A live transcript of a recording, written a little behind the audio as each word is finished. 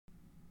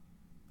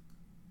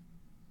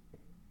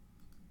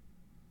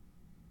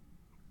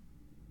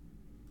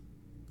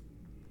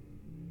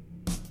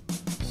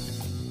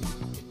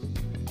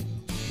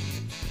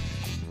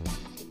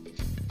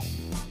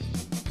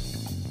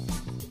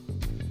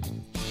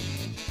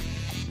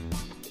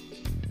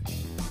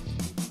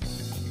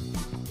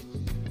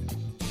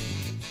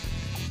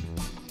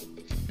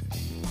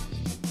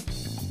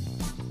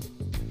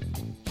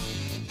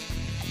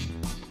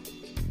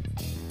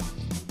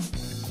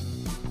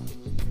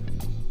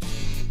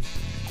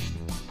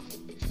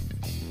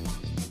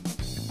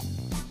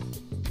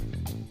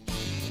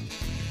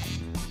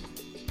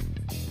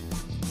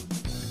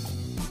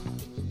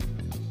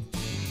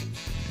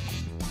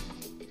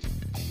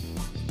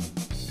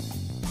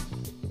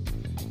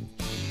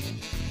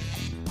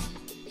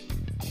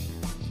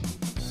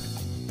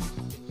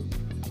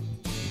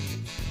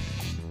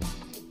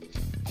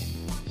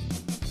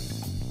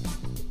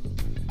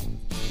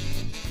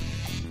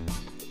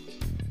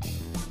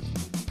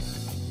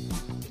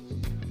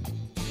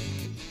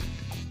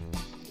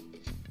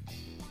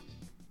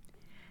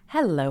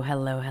Hello,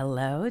 hello,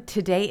 hello.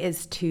 Today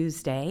is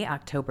Tuesday,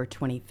 October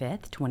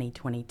 25th,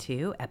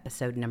 2022,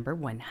 episode number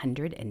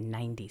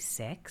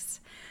 196.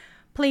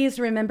 Please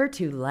remember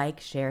to like,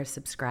 share,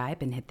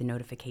 subscribe, and hit the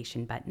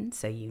notification button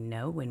so you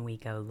know when we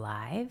go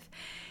live.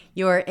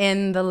 You're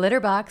in the litter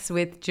box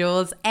with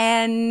Jules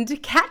and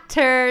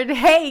Catturd.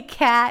 Hey,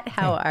 Cat,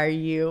 how are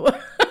you?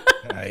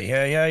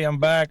 Hey, I'm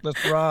back.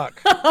 Let's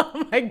rock.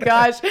 Oh my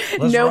gosh.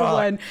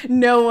 Rock.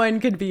 No one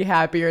could be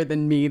happier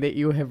than me that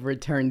you have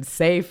returned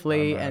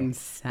safely and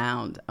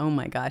sound. Oh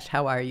my gosh,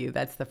 how are you?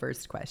 That's the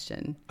first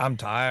question. I'm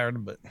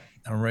tired, but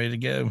I'm ready to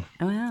go.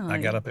 Wow. I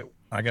got up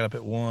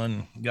at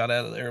 1, got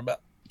out of there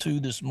about 2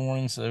 this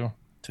morning, so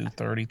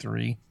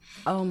 2:33.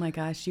 Oh my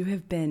gosh, you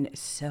have been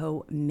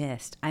so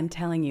missed. I'm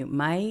telling you,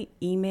 my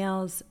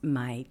emails,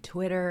 my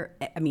Twitter,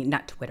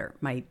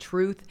 my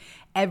truth,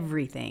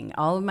 everything,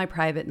 all of my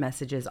private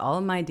messages, all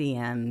of my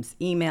DMs,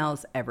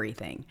 emails,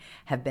 everything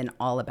have been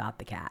all about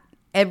the cat.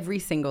 Every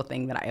single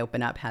thing that I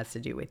open up has to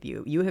do with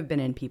you. You have been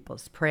in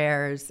people's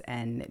prayers,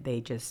 and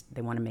they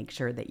want to make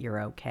sure that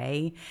you're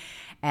okay.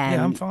 And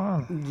yeah, I'm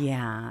fine.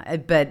 Yeah,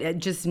 but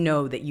just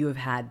know that you have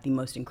had the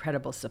most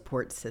incredible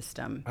support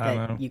system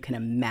that you can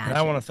imagine. And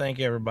I want to thank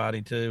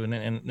everybody too.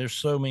 And there's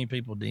so many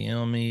people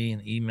DM me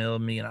and email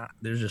me, and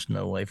there's just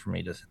no way for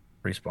me to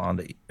respond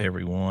to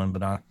everyone.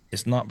 But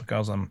it's not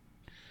because I'm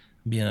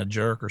being a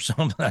jerk or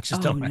something. I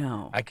just don't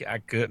know. I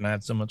couldn't. I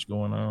had so much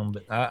going on,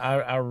 but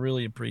I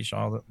really appreciate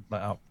all the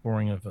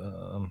outpouring of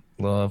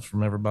love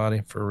from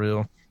everybody, for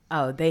real.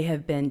 Oh, they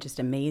have been just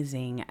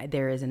amazing.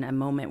 There isn't a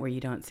moment where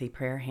you don't see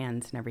prayer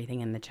hands and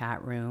everything in the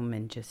chat room,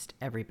 and just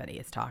everybody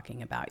is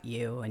talking about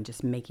you and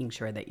just making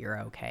sure that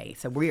you're okay.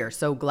 So we are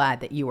so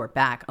glad that you are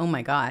back. Oh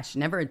my gosh,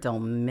 never a dull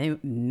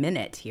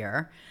minute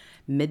here.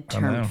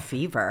 Midterm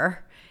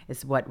fever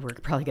is what we're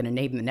probably going to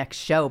name the next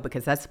show,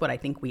 because that's what I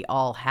think we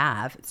all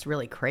have. It's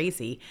really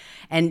crazy.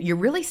 And you're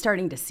really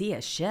starting to see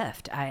a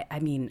shift. I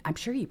mean, I'm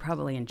sure you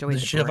probably enjoyed the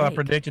shift break. I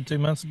predicted 2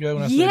 months ago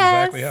when I said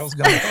exactly how it was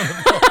going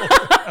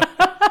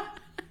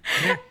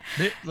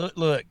to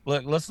Look,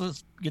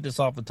 let's get this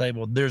off the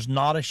table. There's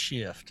not a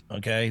shift,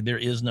 okay? There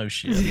is no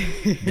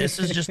shift. This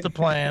is just the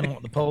plan,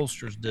 what the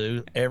pollsters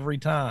do every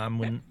time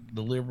when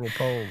the liberal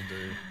polls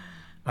do.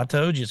 I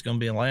told you it's going to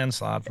be a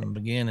landslide from the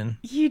beginning.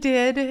 You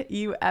did.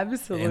 You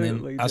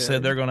absolutely did. I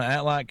said they're going to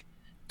act like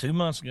 2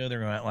 months ago, they're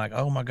going to act like,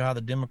 oh my God,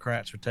 the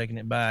Democrats are taking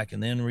it back.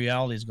 And then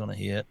reality is going to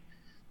hit,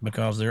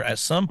 because they're at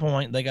some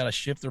point they got to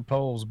shift their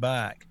polls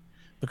back,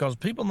 because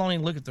people don't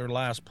even look at their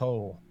last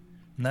poll.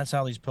 And that's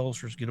how these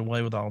pollsters get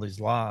away with all these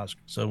lies.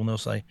 So when they'll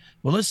say,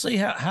 well, let's see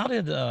how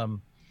did the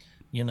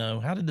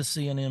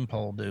CNN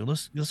poll do?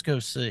 Let's go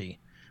see.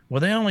 Well,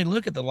 they only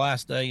look at the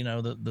last day,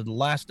 the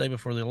last day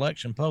before the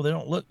election poll. They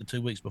don't look the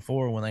 2 weeks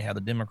before when they had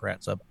the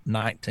Democrats up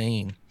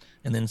 19.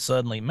 And then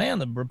suddenly, man,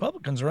 the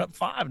Republicans are up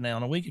 5 now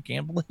in a week. I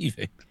can't believe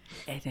it.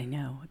 And I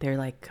know. They're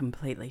like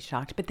completely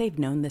shocked. But they've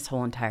known this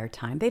whole entire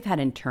time. They've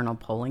had internal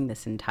polling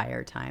this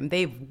entire time.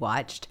 They've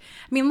watched.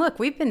 I mean, look,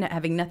 we've been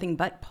having nothing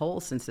but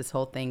polls since this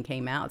whole thing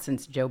came out,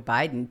 since Joe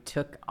Biden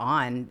took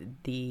on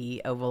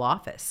the Oval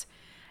Office.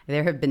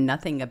 There have been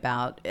nothing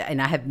about,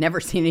 and I have never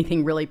seen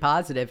anything really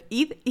positive,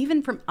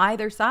 even from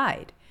either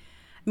side.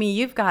 I mean,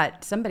 you've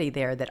got somebody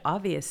there that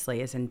obviously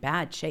is in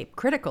bad shape,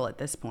 critical at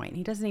this point.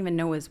 He doesn't even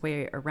know his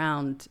way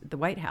around the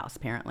White House,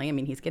 apparently. I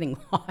mean, he's getting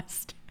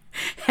lost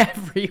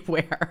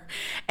everywhere.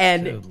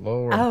 And good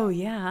Lord. Oh,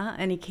 yeah.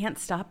 And he can't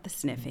stop the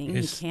sniffing.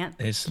 He can't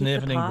his keep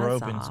sniffing the and paws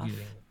groping's off.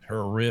 getting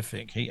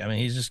horrific.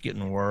 He's just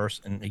getting worse,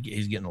 and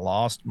he's getting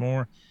lost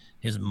more.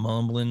 His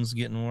mumbling's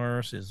getting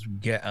worse.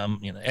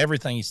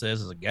 Everything he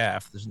says is a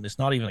gaffe. It's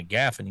not even a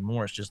gaffe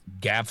anymore. It's just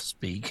gaff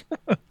speak.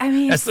 I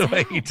mean, that's the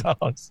way he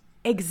talks.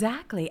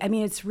 Exactly. I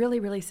mean, it's really,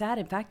 really sad.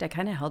 In fact, I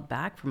kind of held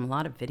back from a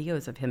lot of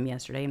videos of him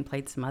yesterday and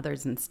played some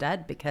others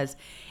instead, because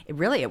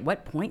at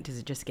what point does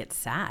it just get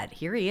sad?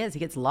 Here he is. He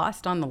gets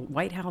lost on the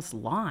White House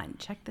lawn.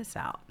 Check this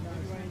out.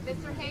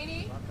 Mr.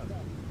 Haney?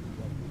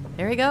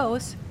 There he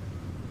goes.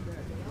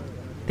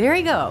 There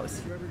he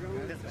goes.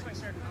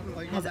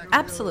 Has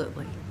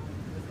absolutely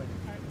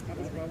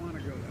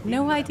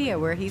no idea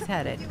where he's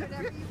headed.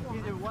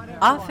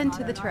 Off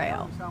into the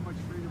trail.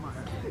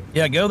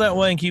 Yeah, go that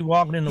way and keep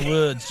walking in the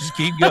woods. Just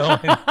keep going.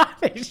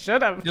 They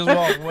should have. Just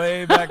walk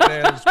way back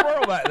there. There's a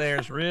squirrel back there.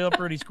 It's a real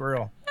pretty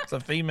squirrel. It's a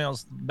female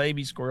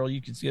baby squirrel.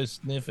 You can go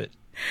sniff it.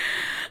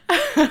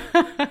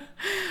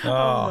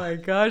 Oh my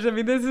gosh. I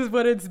mean, this is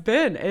what it's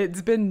been.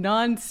 It's been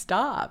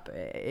nonstop.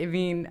 I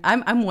mean,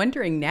 I'm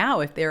wondering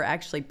now if they're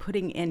actually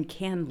putting in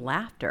canned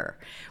laughter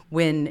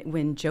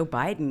when Joe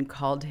Biden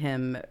called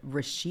him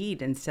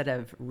Rashid instead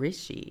of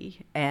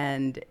Rishi.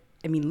 And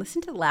I mean,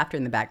 listen to the laughter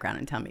in the background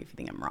and tell me if you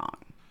think I'm wrong.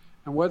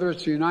 And whether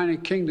it's the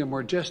United Kingdom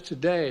or just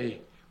today,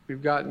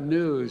 we've got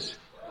news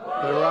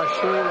that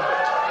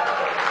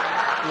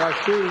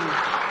Rashid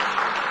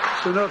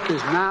Sunak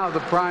is now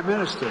the Prime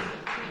Minister.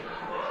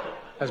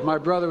 As my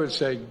brother would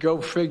say, go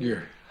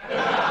figure.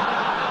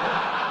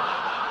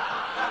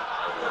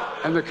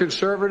 And the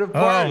Conservative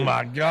Party. Oh,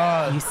 my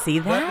God. You see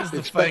that?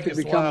 Expected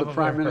to become the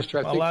Prime Minister,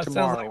 I think,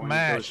 tomorrow when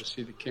he goes to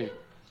see the King.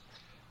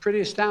 Pretty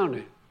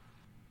astounding.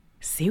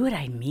 See what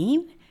I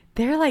mean?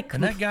 They're like,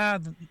 And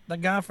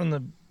that guy from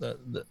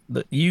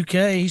the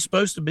UK, he's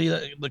supposed to be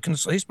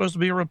he's supposed to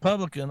be a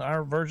Republican,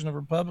 our version of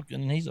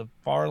Republican, and he's a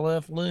far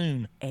left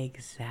loon.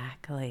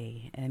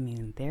 exactly. I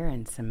mean, they're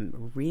in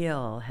some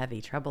real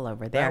heavy trouble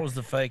over there. That was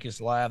the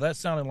fakest laugh. That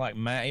sounded like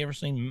Matt. You ever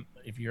seen,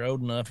 if you're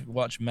old enough, if you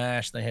watch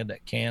MASH, they had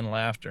that canned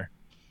laughter.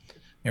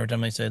 Every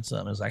time they said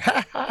something, it was like,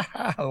 ha, ha,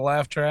 ha, a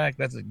laugh track.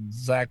 That's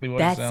exactly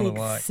what it sounded like.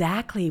 That's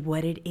exactly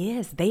what it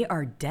is. They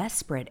are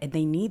desperate and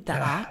they need the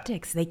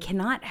optics. They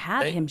cannot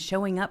have him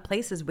showing up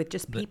places with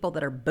just people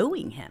that are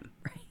booing him,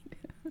 right?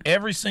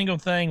 Every single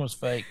thing was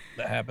fake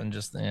that happened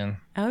just then.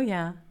 Oh,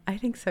 yeah. I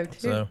think so, too.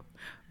 So,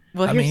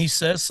 well, I mean, he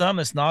says something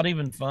that's not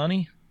even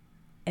funny.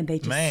 And they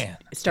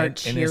just start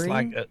cheering.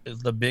 And it's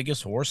like the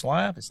biggest horse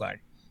laugh. It's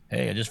like,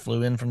 hey, I just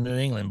flew in from New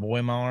England.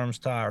 Boy, my arm's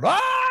tired.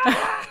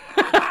 Ah!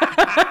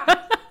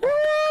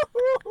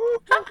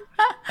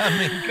 I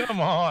mean,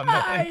 come on,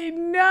 man. I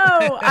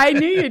know. I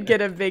knew you'd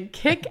get a big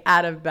kick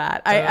out of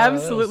that. I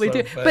absolutely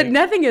do. Fake. But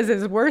nothing is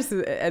as worse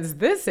as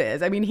this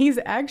is. I mean, he's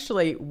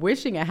actually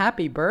wishing a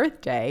happy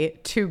birthday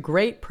to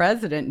great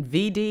President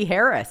V.D.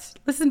 Harris.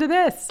 Listen to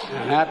this.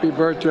 And happy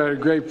birthday to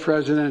great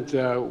President.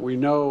 We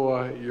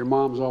know your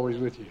mom's always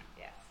with you.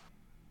 Yes.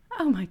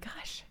 Oh, my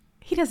gosh.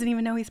 He doesn't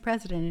even know he's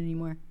president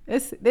anymore.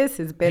 This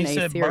has been he a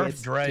said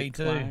serious birthday,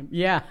 decline. too.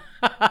 Yeah.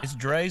 It's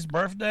Dre's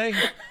birthday?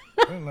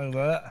 I didn't know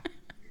that.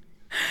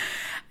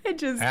 It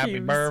just Happy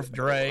keeps...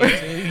 birthday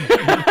to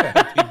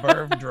Happy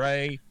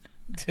birthday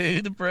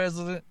to the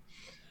president.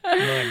 Oh,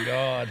 my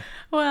God.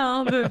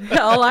 Well,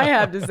 all I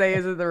have to say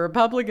is that the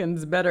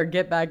Republicans better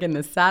get back in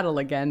the saddle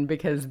again,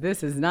 because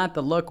this is not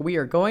the look we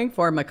are going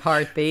for,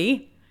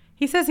 McCarthy.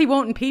 He says he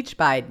won't impeach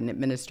Biden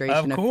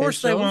administration Of course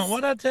officials. they won't.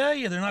 What'd I tell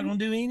you? They're not going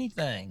to do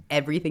anything.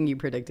 Everything you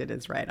predicted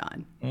is right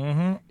on.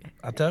 Mm-hmm.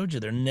 I told you,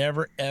 they're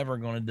never, ever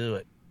going to do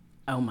it.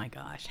 Oh, my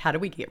gosh. How do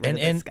we get rid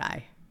of this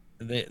guy?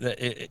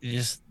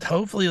 Just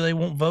hopefully they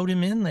won't vote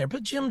him in there.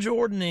 Put Jim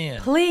Jordan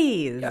in.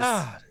 Please.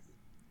 God.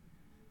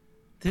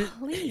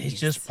 Please.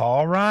 It's just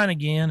Paul Ryan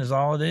again is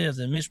all it is.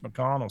 And Mitch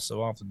McConnell's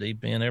so off the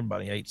deep end.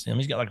 Everybody hates him.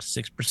 He's got like a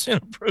 6%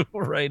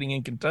 approval rating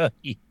in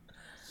Kentucky.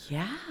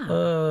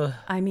 Yeah.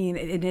 I mean,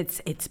 and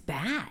it's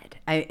bad.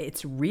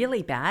 It's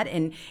really bad.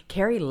 And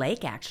Carrie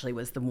Lake actually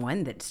was the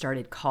one that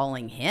started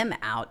calling him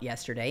out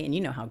yesterday. And you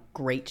know how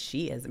great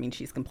she is. I mean,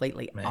 she's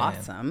completely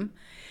awesome.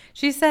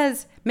 She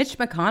says Mitch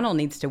McConnell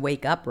needs to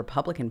wake up.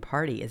 Republican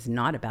Party is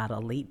not about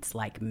elites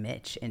like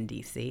Mitch in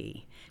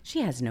D.C.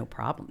 She has no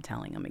problem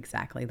telling him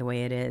exactly the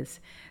way it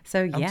is.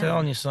 So, yeah. I'm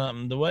telling you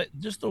something.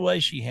 The way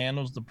she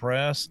handles the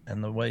press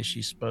and the way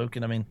she's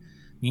spoken. I mean,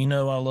 you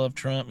know I love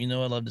Trump. You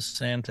know I love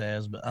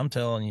DeSantis. But I'm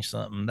telling you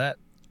something. That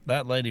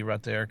lady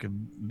right there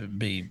could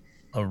be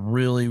a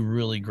really,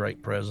 really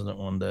great president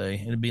one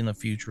day. It'd be in the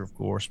future, of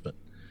course, but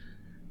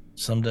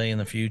someday in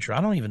the future.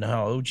 I don't even know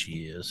how old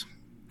she is.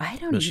 I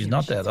don't know. But she's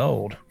not that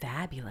old.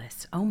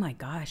 Fabulous. Oh my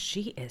gosh,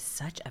 she is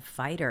such a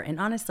fighter. And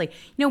honestly,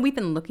 we've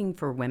been looking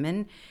for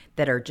women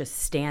that are just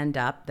stand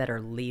up, that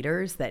are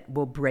leaders, that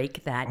will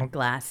break that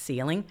glass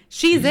ceiling.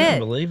 She's it.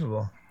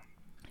 Unbelievable.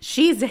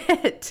 She's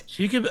it.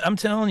 I'm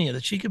telling you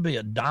that she could be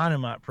a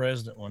dynamite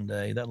president one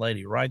day. That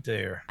lady right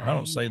there. I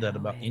don't say that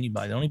about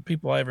anybody. The only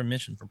people I ever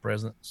mentioned for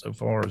president so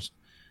far is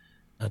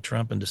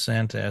Trump and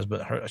DeSantis,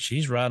 but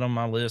she's right on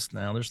my list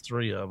now. There's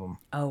 3 of them.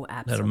 Oh,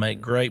 absolutely. That'll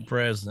make great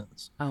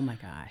presidents. Oh my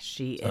gosh,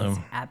 she is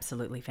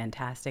absolutely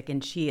fantastic,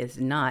 and she is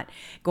not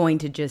going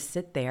to just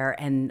sit there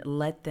and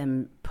let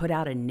them put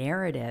out a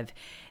narrative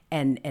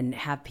and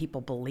have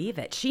people believe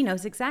it. She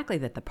knows exactly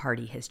that the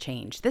party has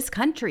changed. This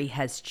country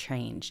has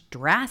changed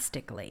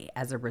drastically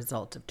as a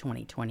result of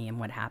 2020 and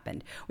what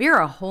happened. We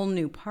are a whole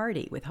new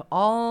party with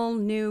all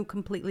new,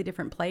 completely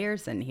different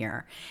players in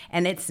here,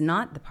 and it's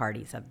not the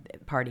party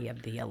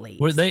of the elites.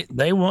 Well,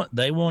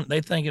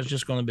 they think it's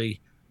just going to be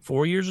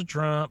 4 years of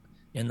Trump,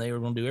 and they were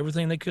going to do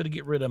everything they could to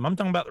get rid of him. I'm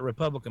talking about the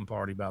Republican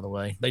Party, by the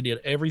way. They did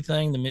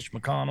everything, the Mitch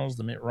McConnells,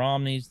 the Mitt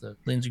Romneys, the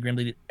Lindsey Graham,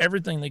 they did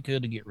everything they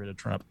could to get rid of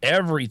Trump.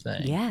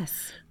 Everything.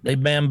 Yes. They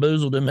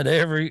bamboozled him at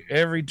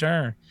every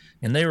turn.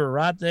 And they were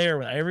right there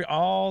with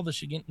all the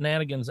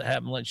shenanigans that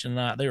happened election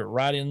night. They were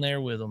right in there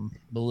with them,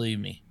 believe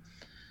me.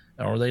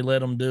 Or they let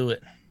them do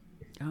it.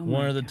 Oh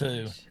one of the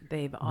two.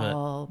 They've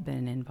all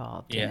been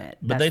involved in it.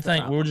 But they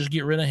think we'll just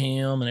get rid of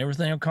him and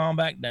everything will calm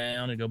back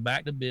down and go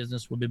back to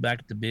business. We'll be back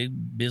at the big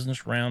business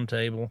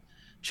roundtable,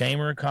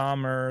 Chamber of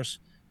Commerce.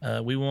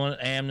 We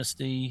want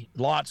amnesty,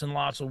 lots and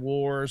lots of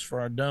wars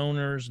for our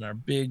donors and our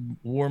big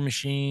war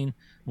machine.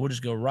 We'll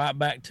just go right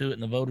back to it,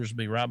 and the voters will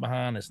be right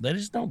behind us. They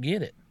just don't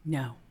get it.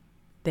 No,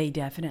 they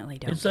definitely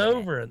don't. It's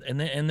over, and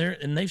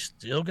they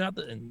still got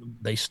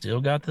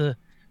the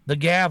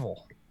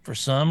gavel for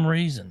some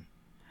reason.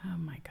 Oh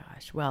my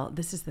gosh. Well,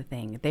 this is the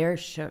thing. They're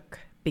shook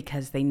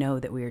because they know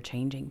that we are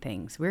changing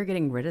things. We're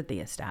getting rid of the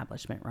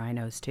establishment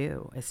rhinos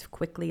too, as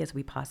quickly as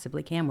we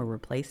possibly can. We're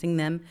replacing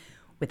them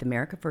with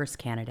America First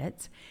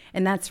candidates.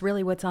 And that's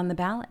really what's on the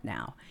ballot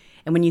now.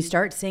 And when you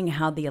start seeing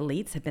how the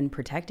elites have been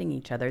protecting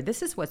each other,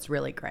 this is what's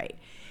really great,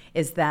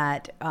 is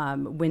that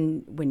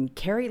when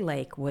Carrie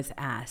Lake was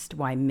asked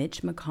why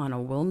Mitch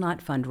McConnell will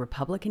not fund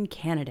Republican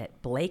candidate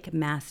Blake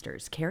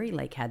Masters, Carrie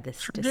Lake had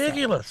this to say.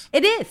 Ridiculous.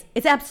 It is.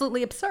 It's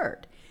absolutely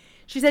absurd.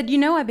 She said,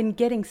 I've been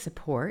getting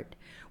support.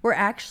 We're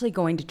actually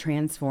going to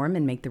transform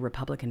and make the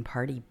Republican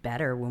Party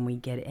better when we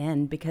get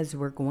in because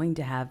we're going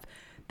to have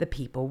the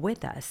people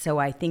with us. So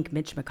I think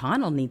Mitch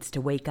McConnell needs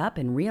to wake up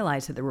and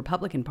realize that the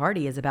Republican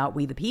Party is about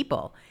we the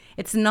people.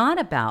 It's not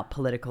about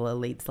political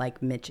elites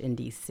like Mitch in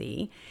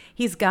D.C.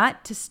 He's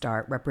got to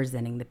start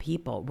representing the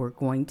people. We're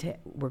going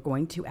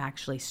to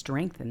actually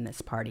strengthen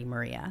this party,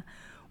 Maria.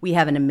 We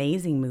have an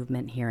amazing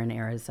movement here in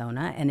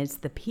Arizona, and it's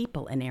the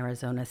people in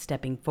Arizona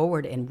stepping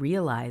forward and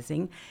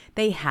realizing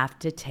they have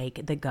to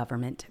take the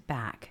government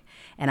back.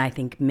 And I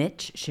think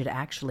Mitch should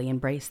actually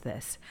embrace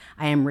this.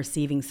 I am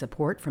receiving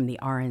support from the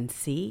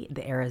RNC,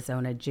 the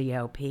Arizona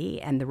GOP,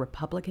 and the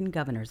Republican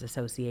Governors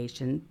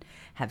Association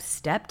have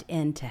stepped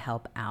in to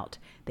help out.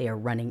 They are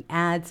running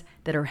ads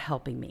that are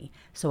helping me,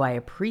 so I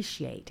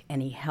appreciate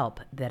any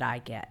help that I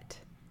get.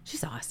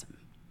 She's awesome.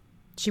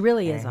 She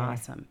really is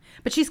awesome.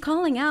 But she's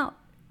calling out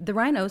the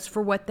rhinos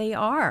for what they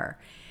are.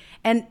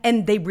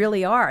 And they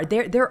really are.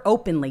 They're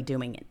openly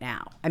doing it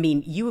now. I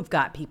mean, you have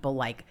got people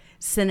like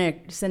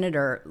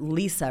Senator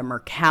Lisa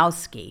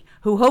Murkowski,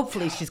 who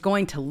hopefully she's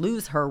going to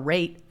lose her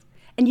rate.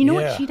 And you know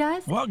what she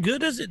does? What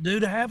good does it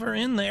do to have her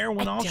in there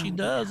when all she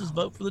does is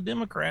vote for the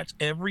Democrats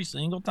every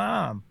single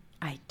time?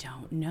 I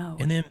don't know.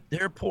 And then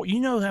they're poor. You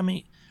know how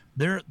many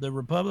the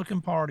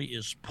Republican Party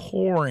is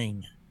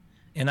pouring,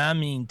 and I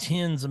mean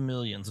tens of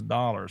millions of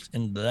dollars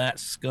into that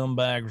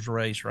scumbag's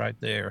race right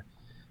there,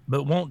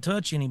 but won't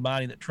touch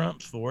anybody that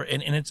Trump's for.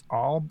 And it's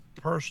all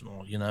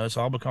personal, it's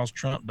all because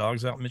Trump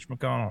dogs out Mitch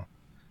McConnell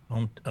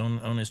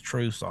on his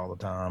truths all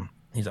the time.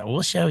 He's like,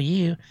 we'll show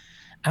you.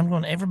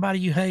 Everybody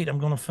you hate, I'm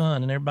going to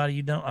fund, and everybody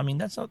you don't. I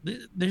mean,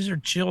 these are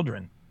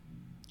children.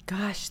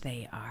 Gosh,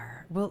 they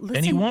are. Well, listen.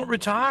 And he won't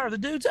retire. The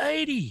dude's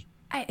 80.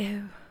 I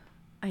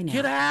know.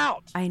 Get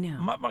out. I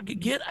know.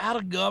 Get out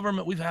of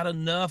government. We've had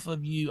enough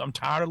of you. I'm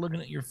tired of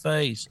looking at your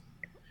face.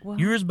 Well,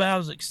 you're about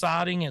as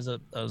exciting as a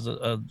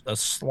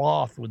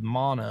sloth with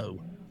mono.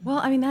 Well,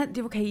 I mean,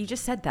 okay, you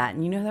just said that,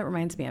 and that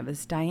reminds me of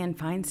is Dianne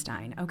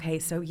Feinstein. Okay,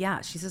 so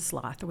yeah, she's a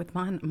sloth with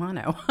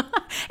mono.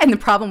 And the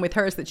problem with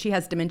her is that she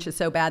has dementia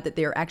so bad that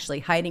they're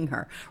actually hiding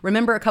her.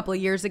 Remember a couple of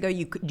years ago,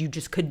 you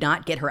just could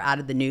not get her out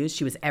of the news.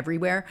 She was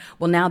everywhere.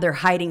 Well, now they're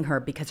hiding her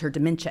because her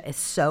dementia is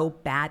so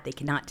bad they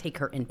cannot take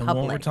her in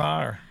public. Won't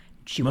retire.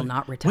 She will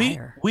not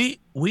retire. We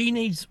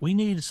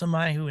need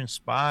somebody who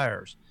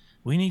inspires.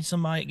 We need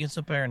somebody that gets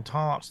up there and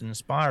talks and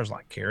inspires,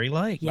 like Carrie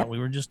Lake, like we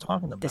were just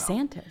talking about.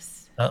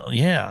 DeSantis.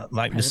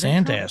 Like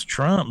President DeSantis,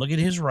 Trump. Look at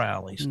his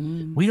rallies.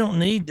 We don't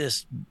need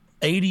this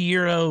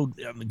 80-year-old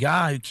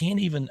guy who can't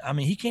even. I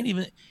mean, he can't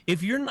even.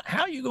 If you're not,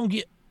 how are you going to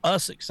get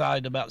us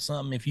excited about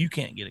something if you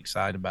can't get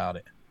excited about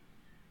it?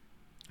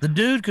 The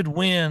dude could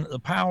win the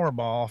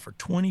Powerball for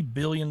 $20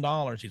 billion.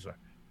 He's like,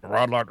 well,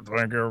 I'd like to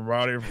thank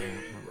everybody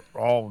for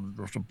all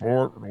the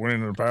support for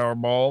winning the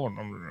Powerball. And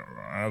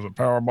as a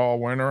Powerball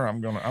winner,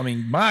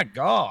 my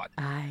God.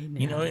 I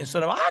know.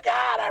 Instead of, oh,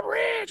 God, I'm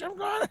rich.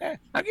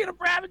 I get a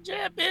private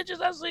jet,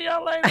 bitches. I'll see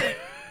y'all later.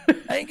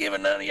 I ain't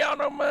giving none of y'all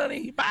no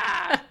money.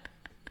 Bye.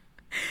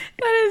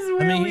 That is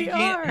where we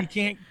are.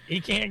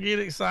 He can't get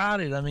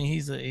excited. I mean,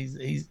 he's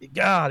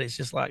God. It's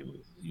just like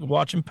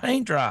watching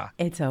paint dry.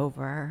 It's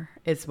over.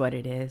 It's what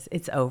it is.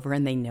 It's over,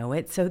 and they know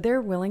it. So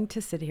they're willing to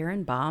sit here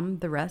and bomb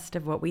the rest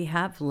of what we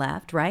have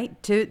left,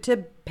 right?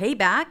 To pay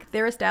back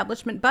their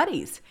establishment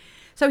buddies.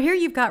 So here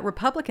you've got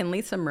Republican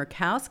Lisa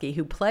Murkowski,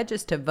 who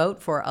pledges to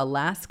vote for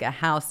Alaska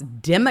House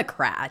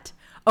Democrat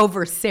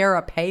over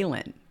Sarah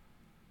Palin.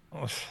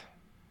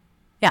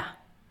 Yeah.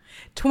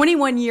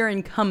 21-year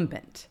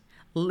incumbent.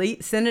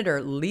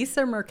 Senator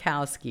Lisa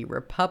Murkowski,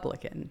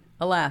 Republican,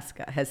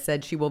 Alaska, has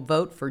said she will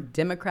vote for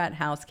Democrat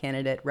House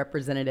candidate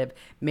Representative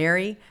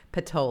Mary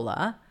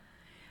Patola,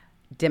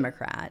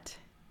 Democrat,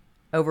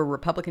 over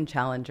Republican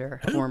challenger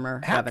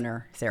former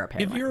Governor Sarah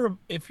Palin.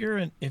 If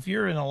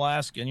you're in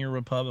Alaska and you're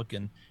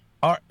Republican,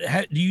 do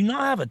you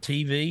not have a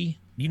TV?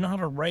 Do you not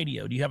have a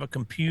radio? Do you have a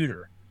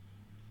computer?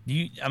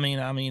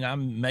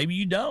 Maybe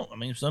you don't. I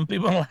mean, some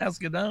people in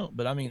Alaska don't,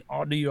 but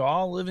do you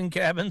all live in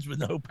cabins with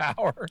no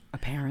power?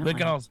 Apparently.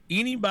 Because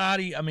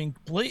anybody,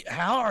 please,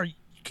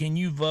 can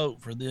you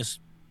vote for this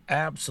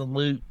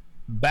absolute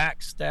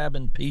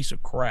backstabbing piece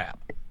of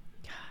crap?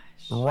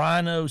 Gosh.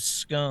 Rhino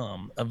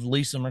scum of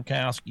Lisa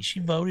Murkowski.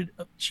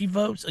 She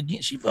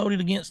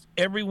voted against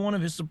every one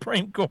of his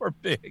Supreme Court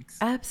picks.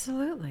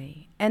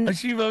 Absolutely. And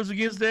she votes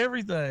against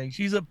everything.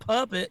 She's a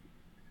puppet.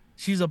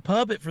 She's a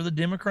puppet for the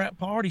Democrat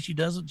Party. She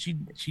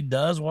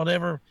does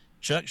whatever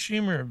Chuck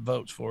Schumer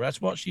votes for.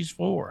 That's what she's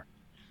for.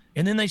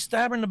 And then they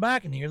stab her in the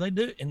back in here. They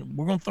do. And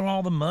we're going to throw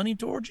all the money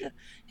towards you.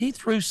 He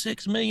threw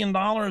 $6 million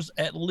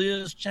at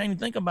Liz Cheney.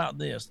 Think about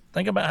this.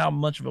 Think about how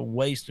much of a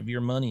waste of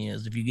your money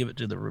is if you give it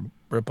to the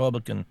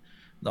Republican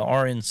the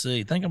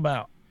RNC. Think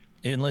about,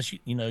 unless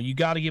you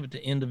got to give it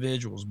to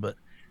individuals, but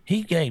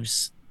he gave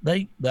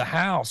the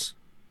House,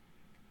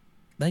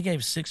 they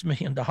gave $6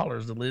 million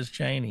to Liz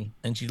Cheney,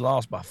 and she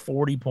lost by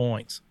 40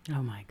 points.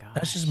 Oh my gosh.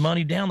 That's just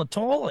money down the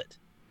toilet.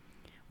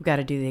 We've got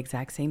to do the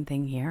exact same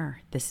thing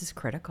here. This is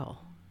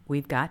critical.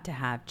 We've got to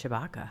have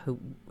Chewbacca,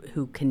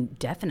 who can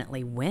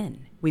definitely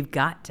win. We've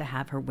got to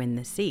have her win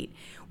the seat.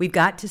 We've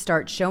got to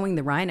start showing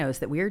the rhinos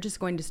that we are just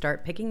going to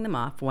start picking them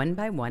off one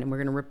by one, and we're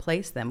going to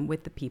replace them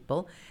with the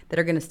people that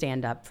are going to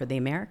stand up for the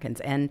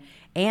Americans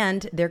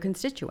and their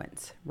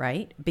constituents,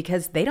 right?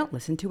 Because they don't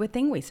listen to a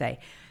thing we say.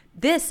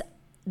 This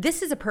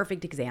is a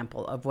perfect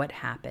example of what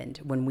happened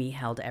when we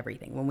held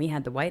everything, when we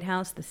had the White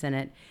House, the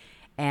Senate,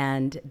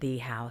 and the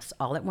House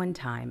all at one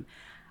time.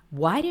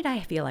 Why did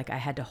I feel like I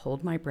had to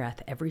hold my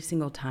breath every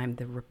single time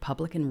the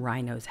Republican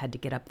rhinos had to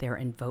get up there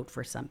and vote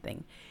for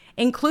something,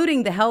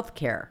 including the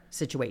healthcare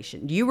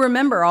situation? You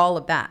remember all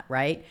of that,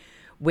 right?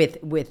 With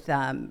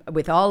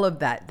all of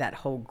that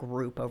whole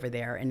group over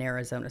there in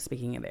Arizona.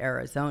 Speaking of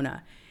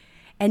Arizona,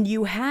 and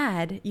you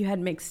had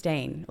Mick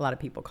Stain, a lot of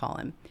people call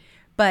him,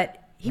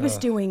 but he was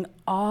doing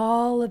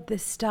all of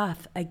this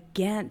stuff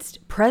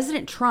against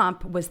President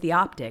Trump. Was the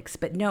optics,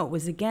 but no, it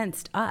was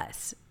against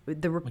us,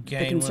 the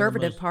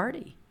conservative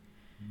party.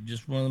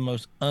 Just one of the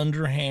most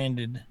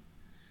underhanded,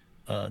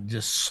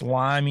 just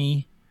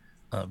slimy,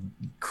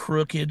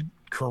 crooked,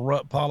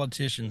 corrupt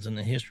politicians in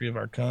the history of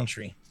our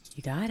country.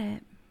 You got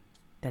it.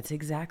 That's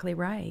exactly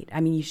right. I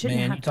mean, you shouldn't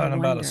have to wonder. You're talking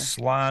about a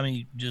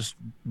slimy, just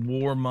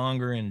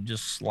warmonger and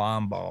just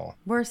slime ball.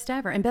 Worst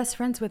ever. And best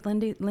friends with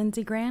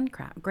Lindsey Graham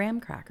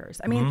crackers.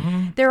 I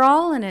mean, they're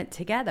all in it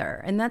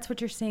together. And that's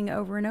what you're seeing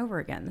over and over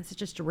again. This is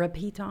just a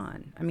repeat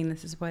on. I mean,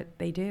 this is what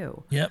they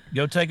do. Yep.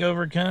 Go take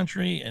over a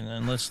country and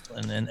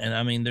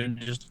I mean, they're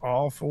just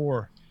all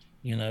for,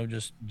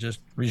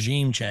 just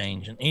regime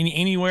change and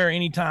anywhere,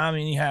 anytime,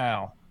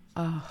 anyhow.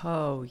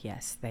 Oh,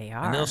 yes, they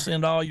are. And they'll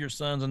send all your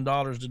sons and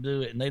daughters to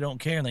do it, and they don't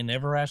care, and they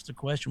never ask the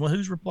question, well,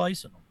 who's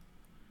replacing them?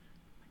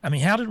 I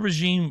mean, how did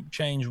regime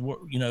change work?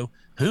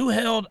 Who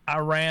held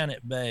Iran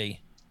at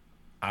bay?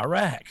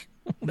 Iraq.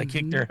 They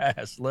kicked their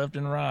ass left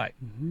and right.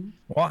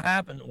 What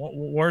happened?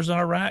 Where's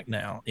Iraq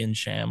now? In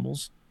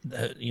shambles.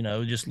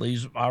 Just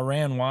leaves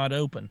Iran wide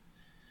open.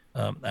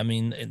 I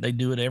mean, they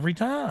do it every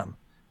time.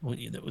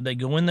 They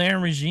go in there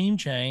and regime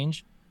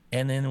change.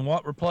 And then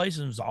what replaces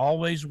them is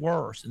always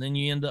worse. And then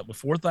you end up with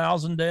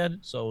 4,000 dead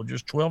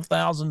soldiers,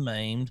 12,000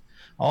 maimed,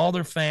 all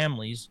their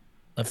families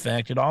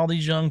affected, all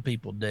these young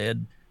people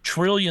dead,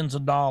 trillions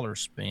of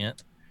dollars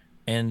spent.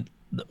 And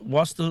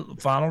what's the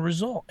final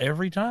result?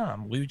 Every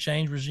time we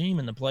change regime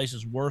and the place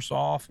is worse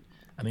off.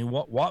 I mean,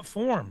 what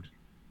formed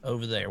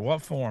over there?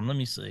 What formed? Let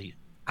me see.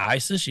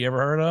 ISIS, you ever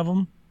heard of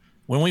them?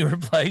 When we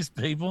replace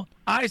people,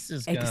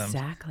 ISIS comes.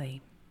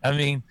 Exactly. I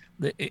mean,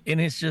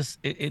 and it's just,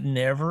 it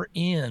never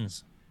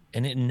ends.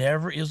 And it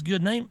never is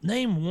good.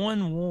 Name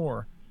one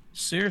war,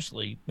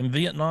 seriously, and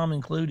Vietnam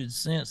included,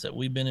 since that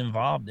we've been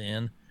involved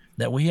in,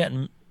 that we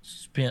hadn't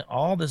spent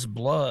all this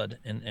blood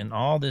and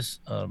all this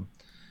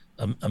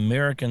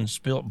American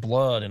spilt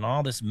blood and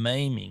all this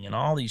maiming and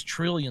all these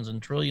trillions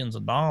and trillions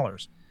of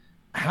dollars.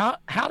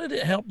 How did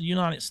it help the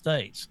United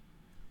States?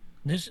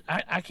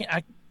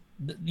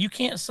 You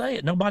can't say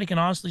it. Nobody can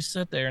honestly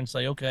sit there and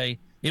say, okay,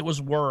 it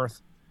was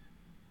worth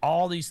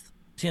all these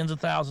tens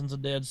of thousands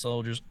of dead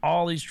soldiers,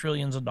 all these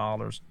trillions of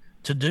dollars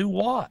to do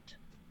what?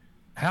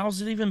 How's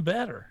it even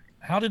better?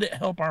 How did it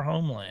help our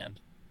homeland?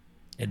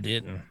 It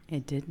didn't.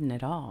 It didn't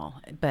at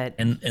all. But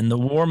and the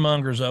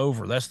warmonger's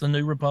over. That's the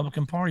new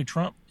Republican Party.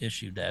 Trump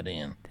issued that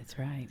in. That's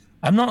right.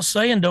 I'm not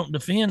saying don't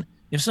defend.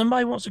 If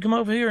somebody wants to come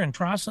over here and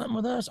try something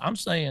with us, I'm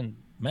saying,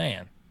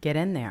 man, get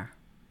in there.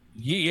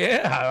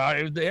 Yeah,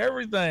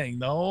 everything,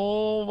 the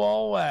whole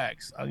ball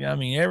wax. I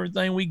mean,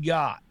 everything we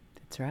got.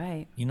 That's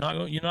right. You're not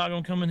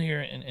going to come in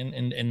here and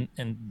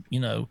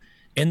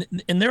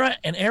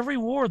every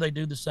war they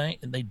do the same.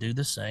 They do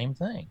the same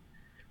thing.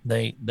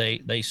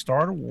 They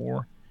start a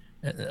war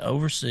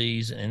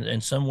overseas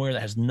and somewhere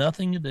that has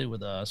nothing to do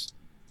with us,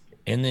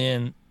 and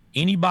then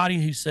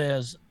anybody who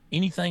says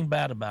anything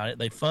bad about it,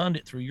 they fund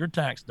it through your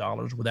tax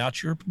dollars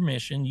without your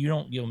permission. You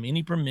don't give them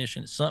any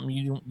permission. It's something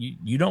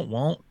you don't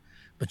want,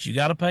 but you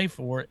got to pay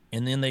for it,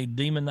 and then they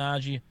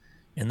demonize you.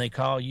 And they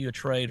call you a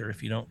traitor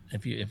if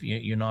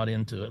you're not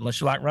into it. Unless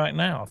you're like right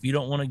now, if you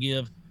don't want to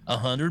give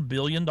 $100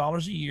 billion a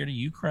year to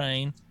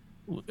Ukraine,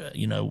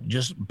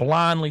 just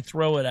blindly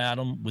throw it at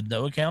them with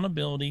no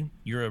accountability.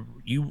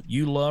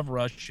 You love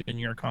Russia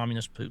and you're a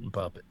communist Putin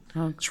puppet.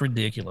 It's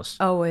ridiculous.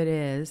 Oh, it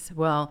is.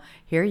 Well,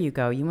 here you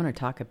go. You want to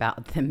talk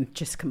about them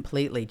just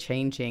completely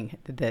changing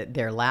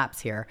their laps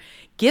here.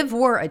 Give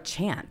war a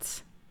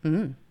chance.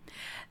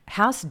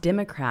 House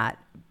Democrat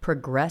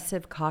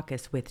Progressive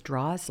Caucus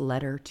withdraws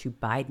letter to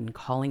Biden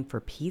calling for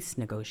peace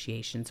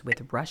negotiations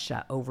with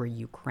Russia over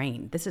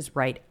Ukraine. This is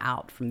right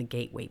out from the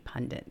Gateway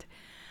Pundit.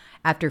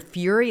 After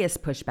furious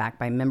pushback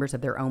by members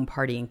of their own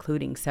party,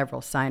 including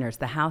several signers,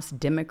 the House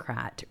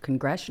Democrat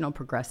Congressional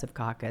Progressive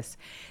Caucus,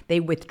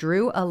 they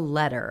withdrew a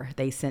letter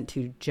they sent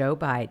to Joe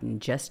Biden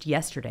just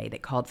yesterday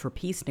that called for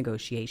peace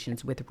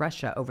negotiations with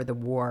Russia over the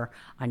war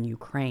on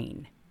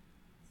Ukraine.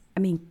 I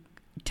mean,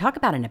 talk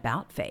about an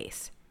about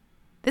face.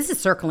 This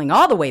is circling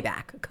all the way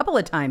back a couple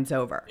of times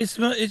over. And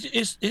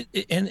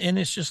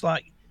it's just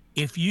like,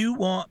 if you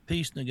want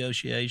peace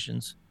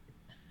negotiations,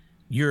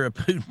 you're a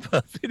Putin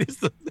puppet.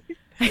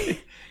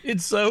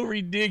 It's so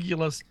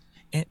ridiculous.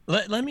 And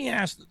let me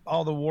ask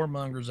all the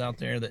warmongers out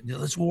there that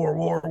let's war.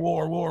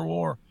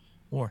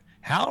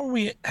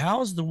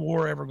 How is the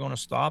war ever going to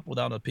stop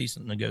without a peace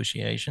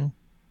negotiation?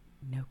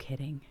 No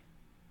kidding.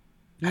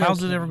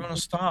 How's it ever going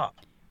to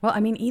stop? Well, I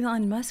mean,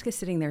 Elon Musk is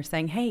sitting there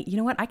saying, hey, you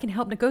know what? I can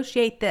help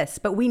negotiate this,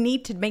 but we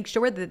need to make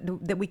sure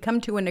that we come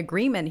to an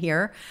agreement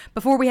here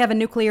before we have a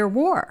nuclear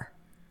war.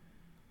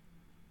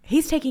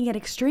 He's taking it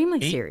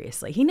extremely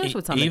seriously. He knows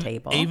what's on the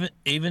table.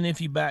 Even if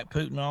you back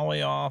Putin all the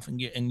way off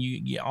and you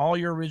get all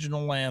your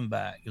original land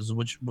back,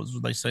 which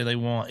they say they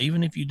want.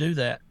 Even if you do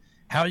that,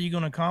 how are you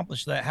going to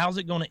accomplish that? How's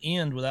it going to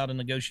end without a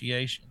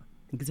negotiation?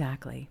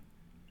 Exactly.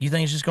 You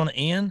think it's just going to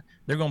end?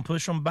 They're going to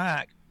push them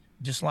back.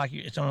 Just like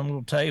it's on a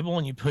little table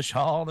and you push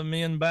all the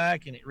men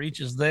back and it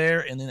reaches there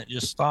and then it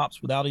just stops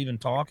without even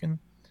talking.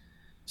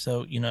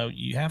 So,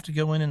 you have to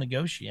go in and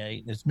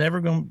negotiate. It's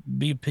never going to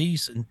be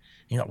peace. And,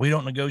 we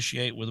don't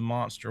negotiate with a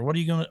monster. What are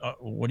you going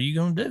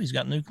to do? He's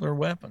got nuclear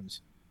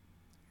weapons.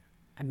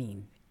 I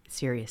mean,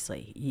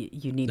 seriously,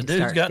 you need the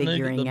to start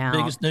figuring out the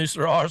biggest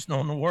nuclear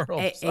arsenal in the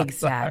world.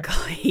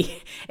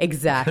 Exactly.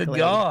 Good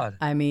God.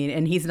 I mean,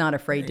 and he's not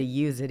afraid to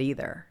use it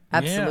either.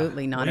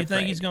 Absolutely not afraid. What do you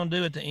think he's going to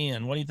do at the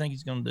end? What do you think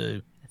he's going to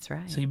do? That's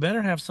right. So you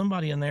better have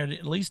somebody in there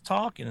at least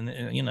talking, and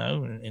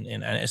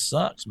it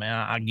sucks,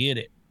 man. I get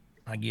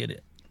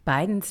it.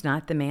 Biden's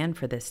not the man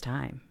for this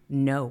time.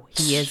 No,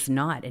 he is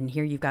not. And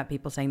here you've got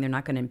people saying they're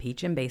not going to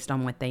impeach him based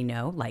on what they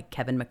know, like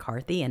Kevin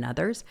McCarthy and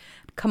others.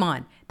 Come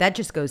on. That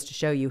just goes to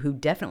show you who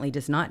definitely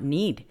does not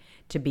need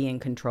to be in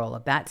control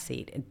of that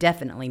seat.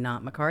 Definitely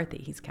not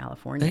McCarthy. He's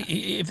California.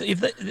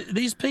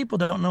 These people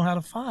don't know how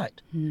to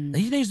fight.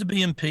 He needs to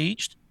be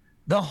impeached.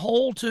 The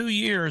whole 2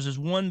 years is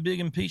one big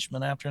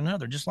impeachment after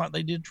another, just like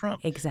they did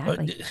Trump.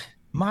 Exactly.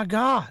 My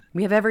God.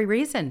 We have every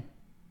reason.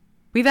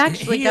 We've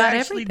actually got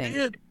everything.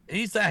 Did.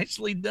 He's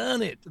actually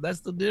done it. That's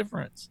the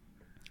difference.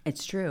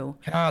 It's true.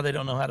 God, they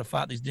don't know how to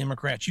fight these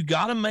Democrats. You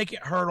got to make it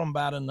hurt them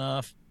bad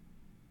enough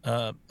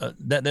that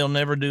they'll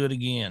never do it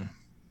again.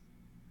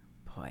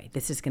 Boy,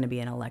 this is going to be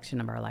an election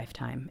of our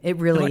lifetime. It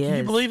really is. Can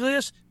you believe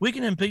this? We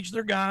can impeach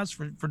their guys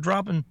for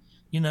dropping,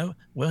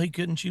 he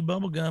couldn't chew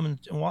bubble gum and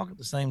walk at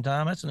the same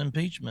time. That's an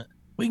impeachment.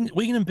 We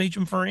can impeach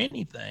him for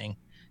anything.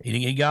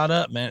 He got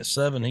up, man, at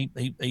 7.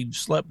 He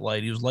slept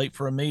late. He was late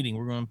for a meeting.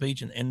 We're going to impeach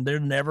him, and they're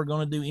never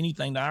going to do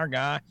anything to our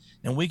guy.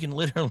 And we can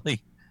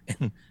literally,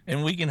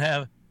 and we can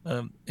have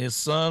his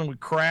son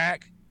with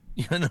crack,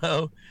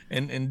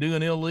 and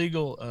doing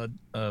illegal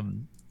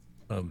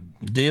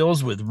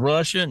deals with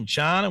Russia and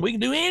China. We can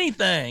do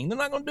anything. They're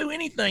not going to do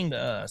anything to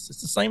us.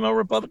 It's the same old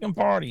Republican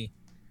Party.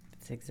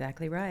 That's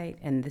exactly right.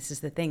 And this is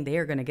the thing. They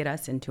are going to get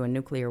us into a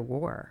nuclear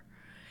war.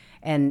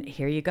 And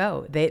here you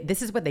go.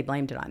 This is what they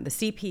blamed it on. The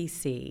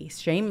CPC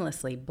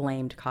shamelessly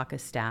blamed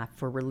caucus staff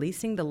for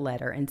releasing the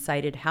letter and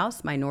cited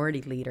House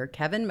Minority Leader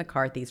Kevin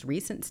McCarthy's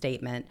recent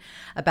statement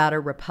about a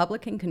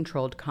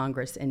Republican-controlled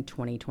Congress in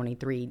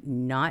 2023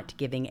 not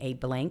giving a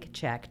blank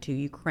check to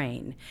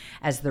Ukraine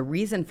as the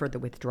reason for the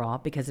withdrawal,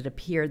 because it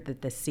appeared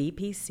that the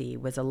CPC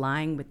was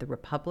allying with the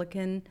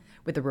Republicans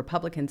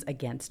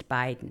against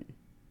Biden.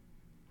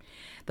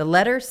 The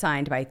letter,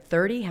 signed by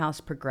 30 House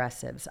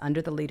progressives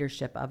under the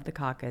leadership of the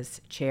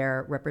caucus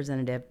chair,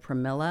 Representative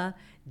Pramila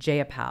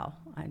Jayapal.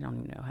 I don't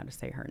even know how to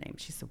say her name.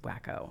 She's a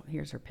wacko.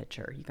 Here's her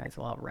picture. You guys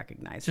will all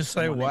recognize her. Just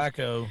say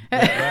wacko.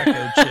 That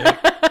wacko chick.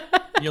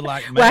 You're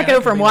like, man,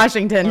 wacko from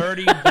Washington.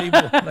 30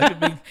 people. That could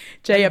be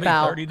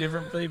Jayapal. 30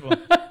 different people.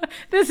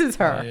 This is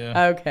her.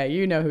 Yeah. Okay,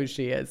 you know who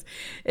she is.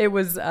 It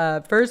was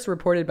first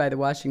reported by the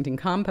Washington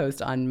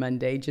Compost on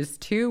Monday, just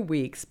 2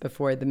 weeks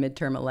before the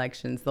midterm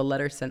elections. The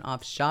letter sent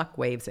off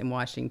shockwaves in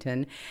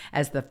Washington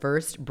as the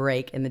first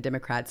break in the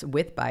Democrats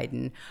with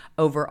Biden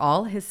over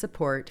all his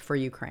support for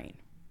Ukraine.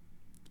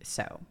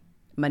 So,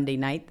 Monday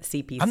night, the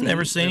CPC I've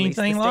never seen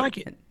anything like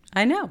it.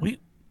 I know.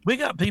 We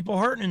got people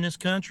hurting in this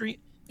country,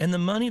 and the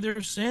money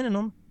they're sending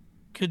them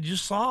could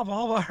just solve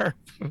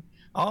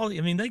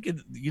they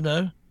could,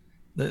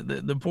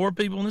 the poor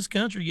people in this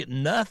country get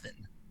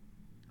nothing.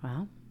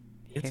 Well,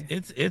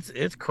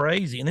 it's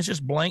crazy, and it's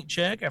just blank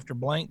check after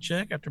blank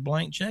check after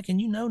blank check, and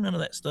none of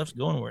that stuff's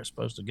going where it's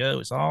supposed to go.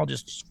 It's all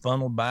just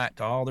funneled back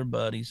to all their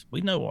buddies.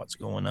 We know what's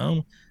going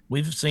on.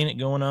 We've seen it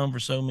going on for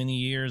so many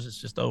years.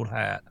 It's just old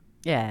hat.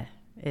 Yeah,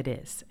 it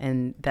is.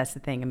 And that's the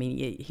thing. I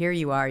mean, here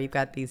you are, you've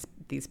got these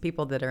these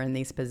people that are in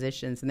these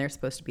positions, and they're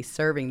supposed to be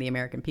serving the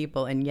American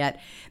people, and yet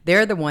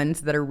they're the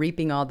ones that are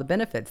reaping all the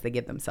benefits. They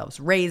give themselves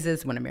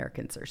raises when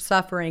Americans are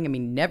suffering. I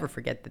mean, never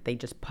forget that they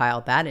just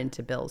pile that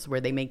into bills where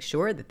they make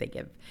sure that they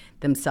give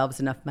themselves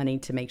enough money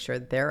to make sure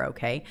that they're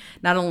okay.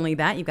 Not only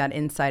that, you've got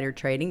insider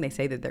trading. They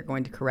say that they're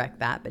going to correct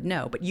that, but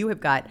no. But you have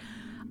got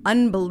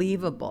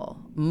unbelievable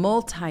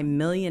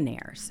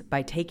multimillionaires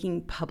by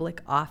taking public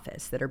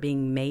office that are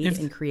being made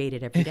and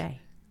created every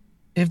day.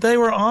 If they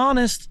were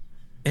honest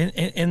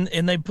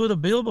and they put a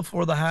bill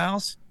before the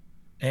House,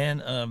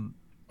 and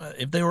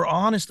if they were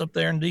honest up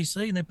there in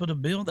D.C. and they put a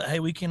bill that, hey,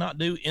 we cannot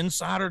do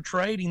insider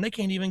trading, they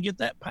can't even get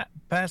that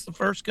past the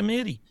first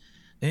committee.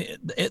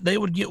 It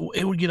would get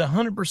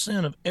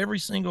 100% of every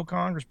single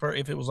Congress person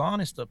if it was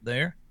honest up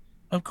there.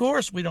 Of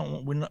course, we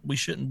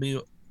shouldn't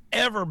be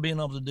ever being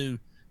able to do.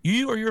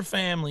 You or your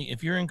family,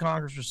 if you're in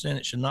Congress or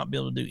Senate, should not be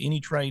able to do any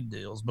trade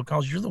deals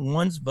because you're the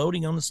ones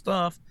voting on the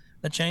stuff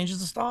that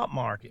changes the stock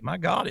market. My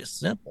God, it's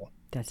simple.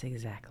 That's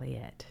exactly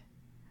it.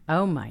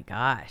 Oh my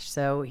gosh.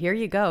 So here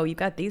you go. You've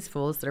got these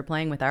fools that are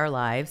playing with our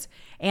lives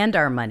and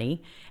our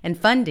money and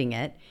funding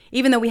it,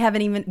 even though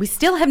we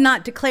still have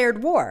not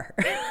declared war.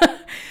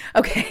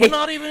 Okay. We're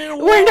not even in a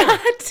war. We're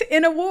not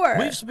in a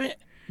war.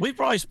 We've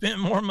probably spent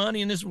more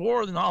money in this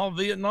war than all of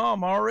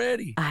Vietnam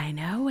already. I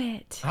know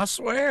it. I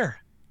swear.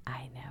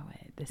 I know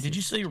it. Did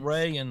you see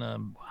Ray and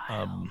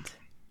wild.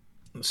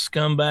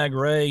 Scumbag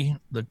Ray,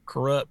 the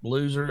corrupt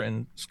loser,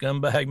 and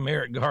Scumbag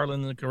Merrick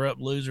Garland, the corrupt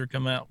loser,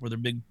 come out for their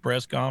big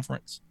press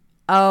conference?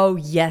 Oh,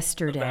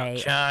 yesterday. About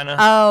China.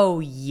 Oh,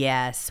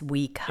 yes.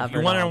 We covered If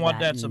you're wondering all what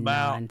that that's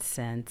about,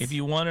 nonsense. if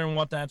you're wondering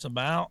what that's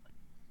about,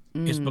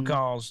 it's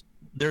because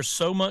there's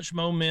so much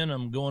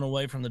momentum going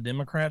away from the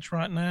Democrats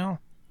right now.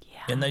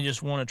 And they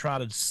just want to try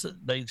to,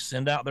 they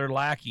send out their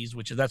lackeys,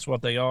 that's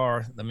what they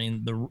are. I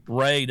mean, the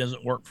Ray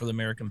doesn't work for the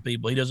American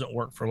people. He doesn't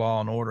work for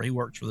law and order. He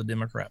works for the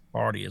Democrat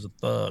Party as a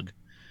thug.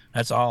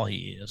 That's all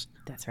he is.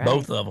 That's right.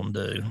 Both of them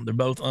do. They're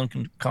both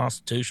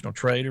unconstitutional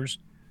traitors,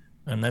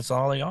 and that's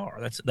all they are.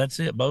 That's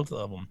it, both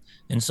of them.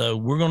 And so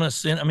we're going to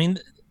send, I mean,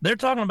 they're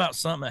talking about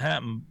something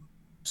that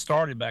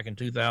started back in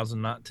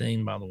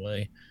 2019, by the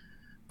way.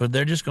 But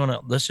they're just going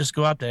to, let's just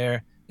go out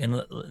there and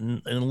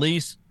at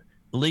least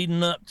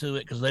leading up to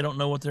it, because they don't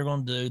know what they're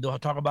going to do. They'll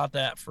talk about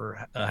that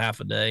for a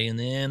half a day, and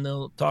then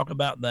they'll talk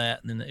about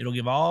that, and then it'll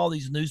give all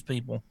these news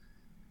people,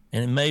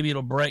 and maybe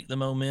it'll break the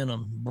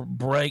momentum,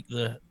 break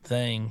the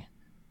thing.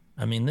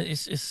 I mean,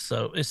 it's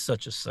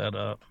such a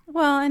setup.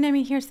 Well, and I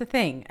mean, here's the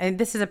thing. And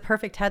this is a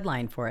perfect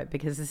headline for it,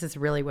 because this is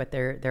really what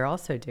they're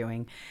also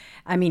doing.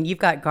 I mean, you've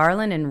got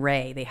Garland and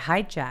Ray. They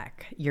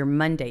hijack your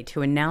Monday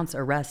to announce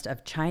arrest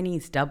of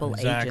Chinese double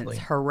agents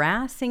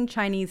harassing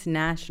Chinese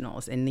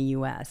nationals in the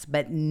U.S.,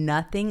 but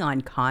nothing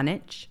on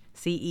Conich,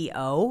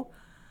 CEO.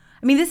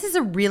 I mean, this is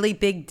a really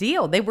big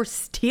deal. They were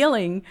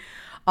stealing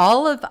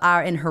all of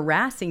and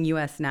harassing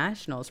U.S.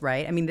 nationals,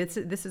 right? I mean, this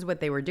is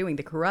what they were doing.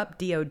 The corrupt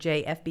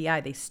DOJ,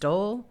 FBI, they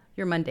stole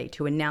your Monday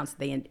to announce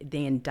they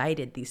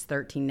indicted these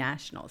 13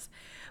 nationals.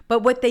 But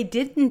what they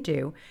didn't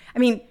do, I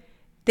mean,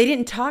 they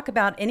didn't talk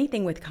about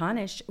anything with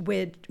Connish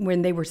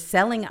when they were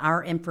selling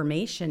our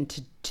information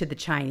to the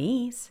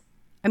Chinese.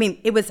 I mean,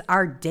 it was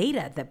our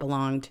data that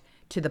belonged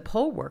to the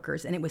poll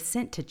workers, and it was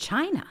sent to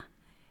China.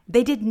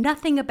 They did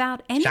nothing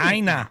about any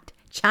of that.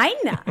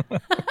 China.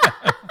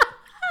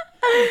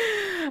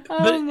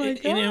 Oh my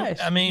gosh!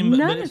 I mean,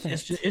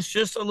 it's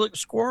just a look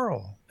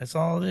squirrel. That's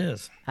all it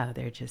is. Oh,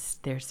 they're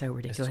so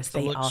ridiculous. It's just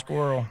a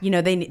squirrel. You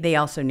know, they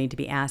also need to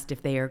be asked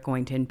if they are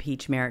going to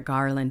impeach Merrick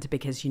Garland,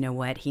 because you know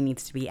what, he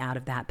needs to be out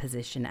of that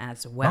position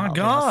as well. My God!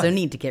 They also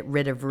need to get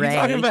rid of Ray.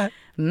 You're talking about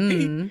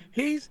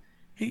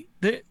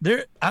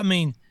I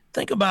mean,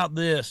 think about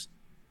this.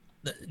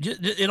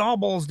 It all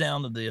boils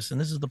down to this,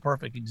 and this is the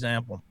perfect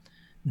example.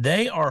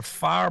 They are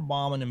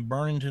firebombing and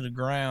burning to the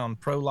ground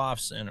pro-life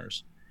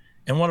centers.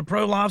 And what a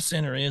pro-life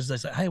center is, they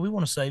say, hey, we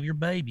want to save your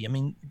baby. I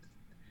mean,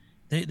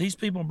 these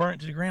people burnt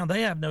to the ground.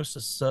 They have no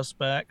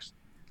suspects.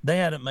 They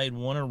haven't made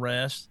one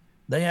arrest.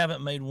 They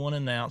haven't made one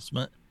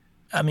announcement.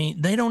 I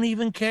mean, they don't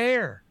even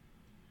care.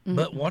 Mm-hmm.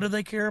 But what do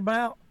they care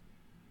about?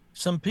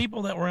 Some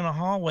people that were in a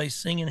hallway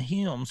singing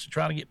hymns to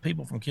try to get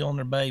people from killing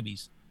their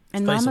babies.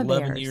 And face mama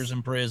 11 bears. years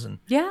in prison.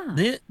 Yeah.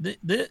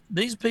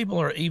 These people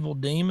are evil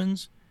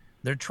demons.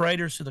 They're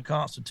traitors to the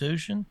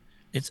Constitution.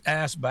 It's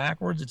ass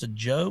backwards. It's a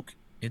joke.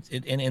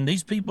 And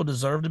these people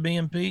deserve to be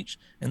impeached,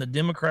 and the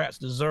Democrats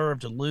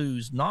deserve to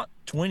lose not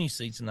 20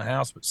 seats in the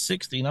House, but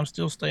 60, and I'm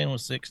still staying with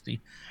 60.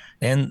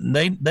 And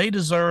they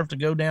deserve to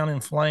go down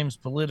in flames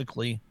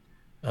politically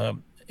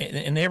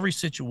in every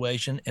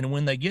situation. And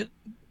when they get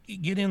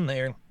in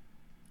there,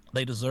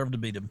 they deserve to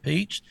be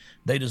impeached.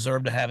 They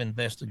deserve to have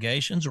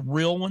investigations,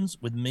 real ones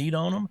with meat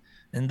on them,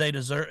 and they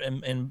deserve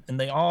and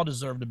they all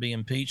deserve to be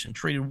impeached and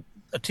treated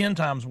 10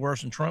 times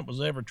worse than Trump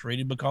was ever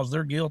treated, because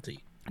they're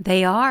guilty.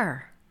 They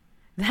are.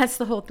 That's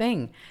the whole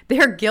thing.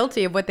 They're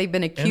guilty of what they've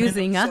been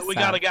accusing us of. So we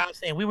got a guy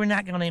saying we were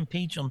not going to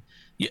impeach him.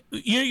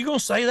 You're going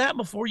to say that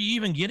before you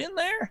even get in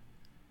there?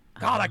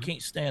 God, I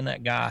can't stand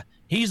that guy.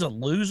 He's a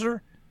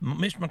loser.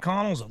 Mitch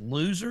McConnell's a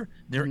loser.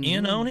 They're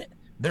in on it.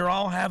 They're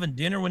all having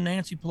dinner with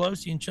Nancy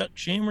Pelosi and Chuck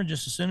Schumer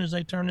just as soon as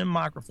they turn them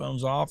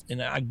microphones off,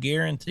 and I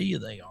guarantee you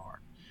they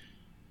are.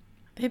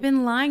 They've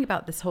been lying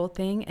about this whole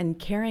thing and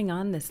carrying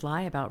on this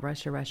lie about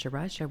Russia, Russia,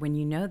 Russia, when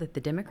you know that the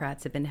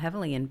Democrats have been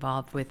heavily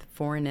involved with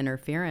foreign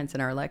interference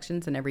in our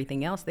elections and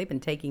everything else. They've been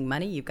taking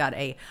money. You've got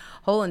a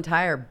whole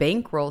entire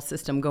bankroll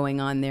system going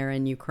on there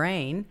in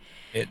Ukraine.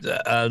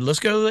 Let's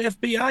go to the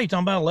FBI. You're talking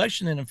about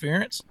election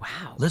interference.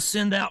 Wow. Let's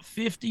send out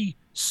 50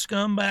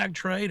 scumbag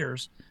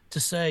traitors to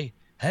say,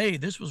 hey,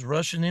 this was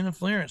Russian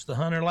interference, the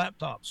Hunter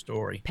laptop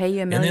story. Pay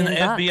you $1 million. And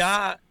then the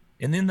FBI...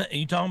 And then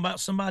you talking about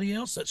somebody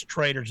else that's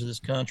traitor to this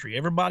country.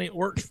 Everybody that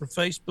works for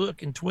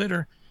Facebook and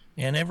Twitter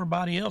and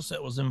everybody else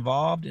that was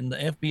involved in the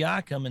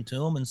FBI coming to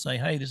them and say,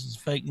 hey, this is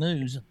fake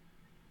news.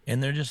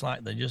 And they're just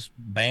like, they just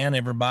ban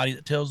everybody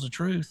that tells the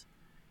truth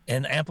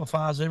and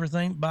amplifies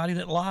everybody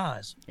that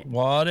lies.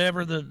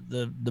 Whatever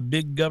the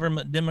big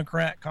government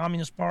Democrat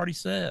Communist Party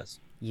says.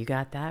 You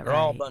got that right. They're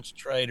all a bunch of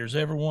traitors,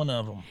 every one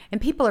of them.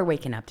 And people are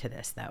waking up to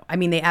this, though. I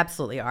mean, they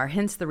absolutely are.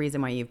 Hence the reason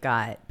why you've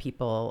got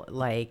people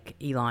like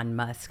Elon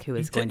Musk, who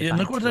is going to buy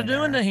look what Twitter. They're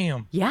doing to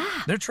him. Yeah.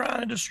 They're trying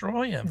to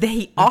destroy him.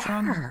 They're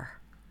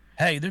are.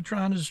 They're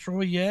trying to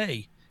destroy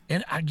Ye.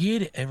 And I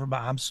get it,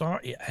 everybody. I'm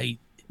sorry. Hey,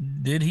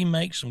 did he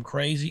make some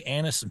crazy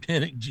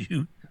anti-Semitic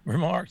Jew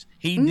remarks?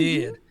 He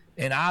did.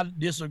 And I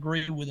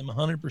disagree with him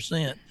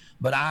 100%.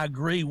 But I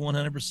agree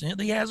 100%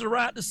 that he has a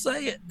right to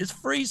say it. It's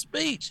free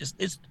speech.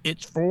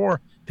 It's for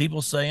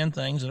people saying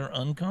things that are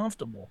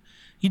uncomfortable.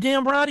 You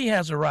damn right he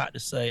has a right to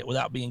say it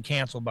without being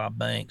canceled by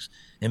banks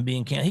and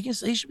being canceled.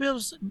 He should be able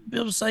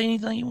to say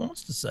anything he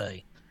wants to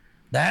say.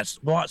 That's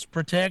what's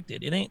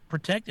protected. It ain't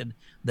protected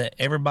that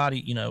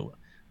everybody,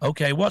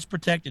 okay, what's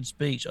protected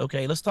speech?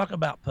 Okay, let's talk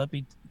about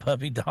puppy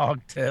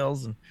dog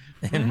tails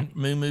and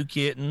moo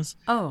kittens.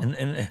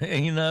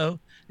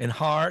 And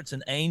hearts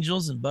and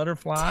angels and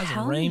butterflies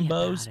and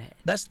rainbows.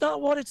 That's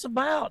not what it's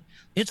about.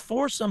 It's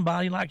for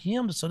somebody like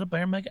him to sit up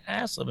there and make an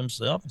ass of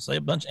himself and say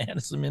a bunch of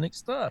anti-Semitic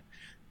stuff.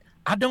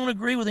 I don't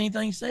agree with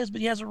anything he says, but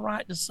he has a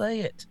right to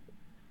say it.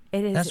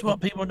 That's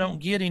what people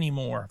don't get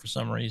anymore for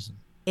some reason.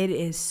 It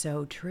is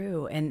so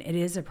true. And it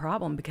is a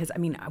problem because, I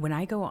mean, when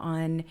I go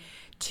on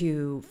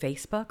to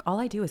Facebook, all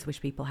I do is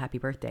wish people happy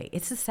birthday.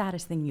 It's the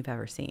saddest thing you've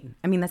ever seen.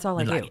 I mean, that's all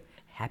I do.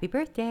 Happy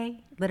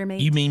birthday, littermate.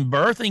 You mean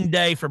birthing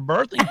day for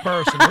birthing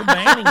person. We're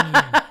banning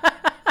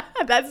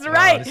you. That's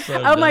right.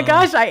 Oh my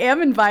gosh, I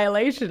am in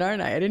violation,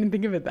 aren't I? I didn't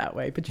think of it that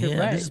way, but you're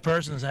right. This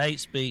person's hate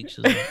speech.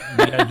 We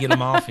got to get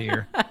them off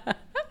here.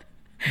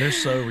 They're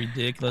so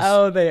ridiculous.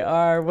 Oh, they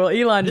are. Well,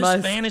 Elon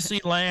Musk.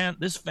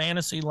 This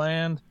fantasy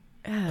land,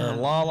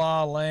 la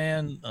la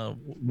land,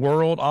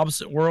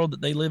 opposite world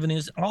that they live in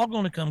is all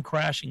going to come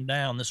crashing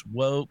down. This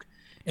woke,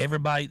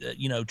 everybody,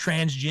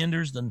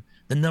 transgenders,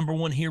 the number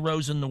one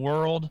heroes in the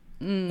world,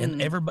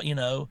 and everybody, and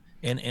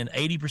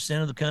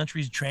 80% of the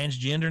country's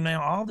transgender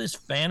now. All this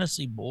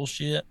fantasy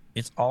bullshit,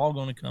 it's all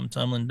going to come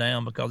tumbling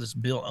down because it's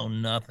built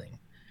on nothing.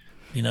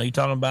 They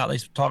talk about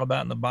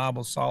in the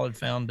Bible, solid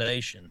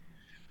foundation.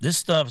 This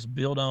stuff's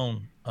built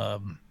on,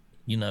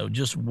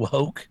 just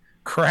woke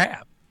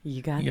crap.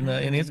 You got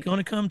that, and it's going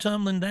to come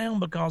tumbling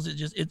down because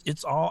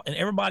it's all, and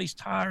everybody's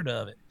tired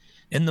of it.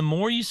 And the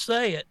more you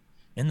say it,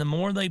 and the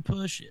more they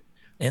push it.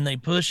 And they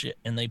push it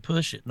and they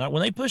push it. Now,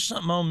 when they push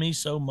something on me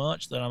so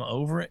much that I'm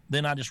over it,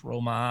 then I just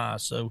roll my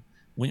eyes. So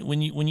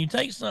when you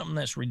take something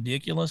that's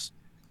ridiculous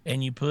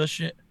and you push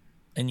it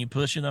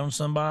on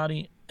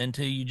somebody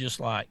until you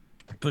just like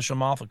push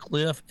them off a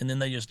cliff, and then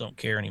they just don't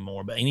care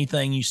anymore about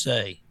anything you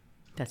say.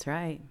 That's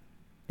right.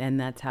 And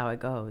that's how it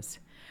goes.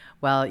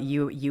 Well,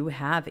 you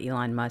have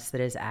Elon Musk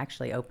that is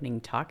actually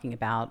talking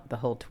about the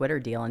whole Twitter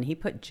deal, and he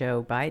put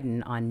Joe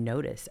Biden on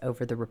notice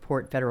over the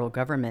report federal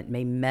government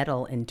may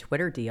meddle in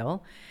Twitter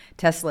deal.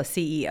 Tesla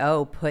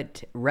CEO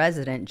put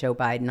resident Joe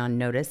Biden on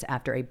notice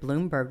after a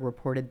Bloomberg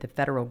reported the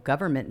federal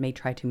government may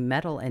try to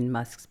meddle in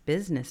Musk's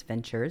business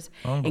ventures,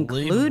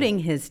 including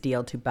his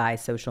deal to buy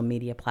social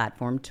media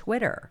platform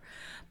Twitter.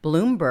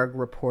 Bloomberg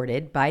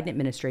reported Biden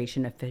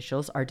administration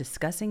officials are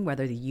discussing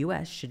whether the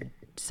U.S. should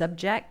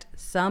subject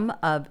some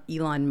of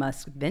Elon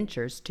Musk's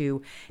ventures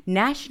to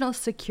national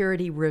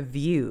security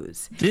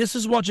reviews. This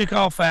is what you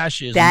call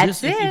fascism.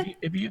 That's it.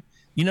 If you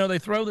they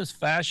throw this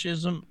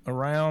fascism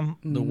around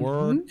the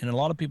word, and a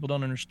lot of people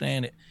don't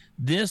understand it.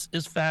 This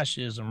is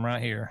fascism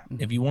right here.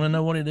 If you want to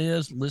know what it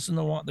is, listen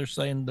to what they're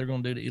saying they're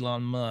going to do to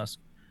Elon Musk.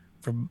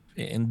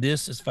 And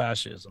this is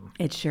fascism.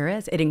 It sure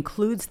is. It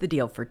includes the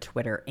deal for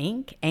Twitter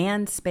Inc.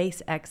 and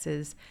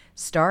SpaceX's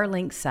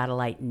Starlink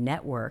satellite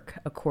network,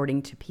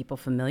 according to people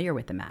familiar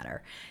with the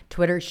matter.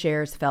 Twitter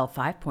shares fell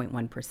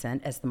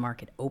 5.1% as the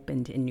market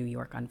opened in New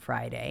York on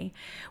Friday.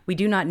 We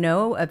do not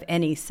know of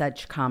any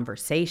such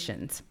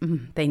conversations.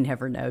 They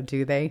never know,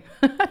 do they?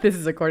 This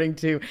is according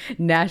to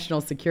National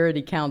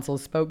Security Council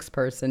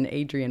spokesperson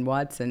Adrian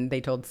Watson.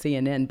 They told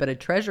CNN, but a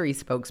Treasury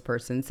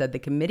spokesperson said the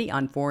Committee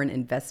on Foreign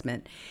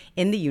Investment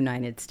in the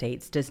United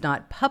States does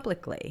not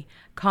publicly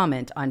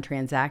comment on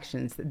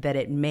transactions that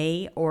it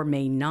may or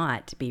may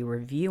not be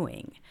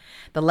reviewing.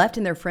 The left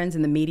and their friends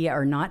in the media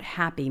are not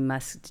happy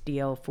Musk's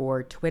deal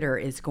for Twitter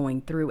is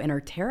going through and are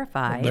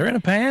terrified. They're in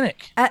a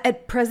panic.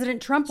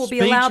 President Trump will be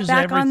Speech allowed is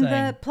back on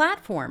everything. the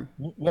platform.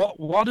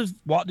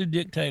 What do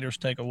dictators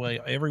take away?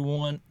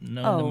 Everyone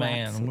known to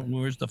man. Absolutely.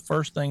 Where's the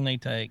first thing they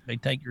take? They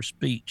take your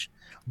speech.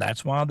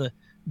 That's why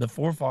the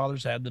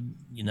forefathers had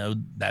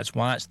that's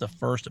why it's the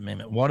First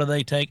Amendment. What do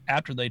they take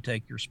after they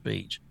take your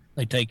speech?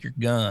 They take your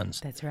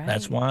guns. That's right.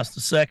 That's why it's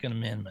the Second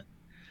Amendment.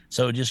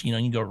 So just,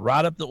 you go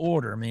right up the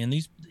order. I mean,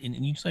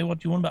 and you say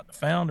what you want about the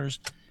founders.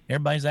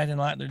 Everybody's acting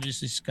like they're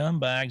just these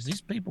scumbags.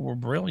 These people were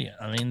brilliant.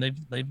 I mean,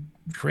 they've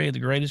created the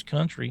greatest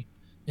country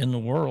in the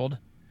world,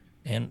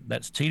 and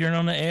that's teetering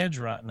on the edge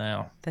right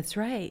now. That's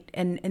right.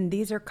 And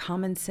these are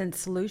common sense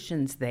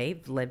solutions.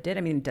 They've lived it.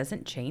 I mean, it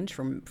doesn't change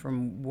from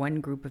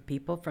one group of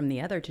people from the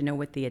other to know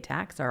what the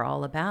attacks are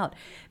all about.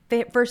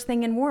 First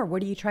thing in war,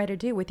 what do you try to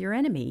do with your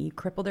enemy? You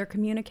cripple their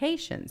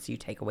communications. You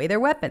take away their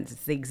weapons.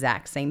 It's the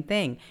exact same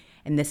thing.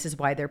 And this is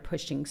why they're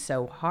pushing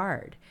so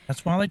hard.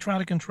 That's why they try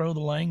to control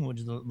the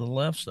language, the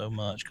left, so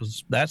much,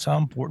 because that's how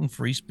important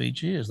free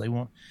speech is. They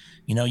want,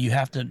 you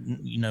have to,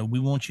 we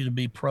want you to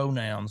be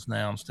pronouns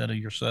now instead of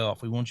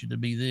yourself. We want you to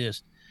be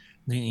this.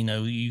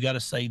 You got to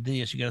say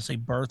this. You got to say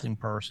birthing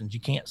persons. You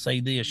can't say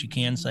this. You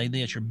can say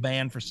this. You're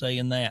banned for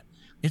saying that.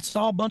 It's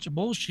all a bunch of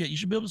bullshit. You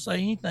should be able to say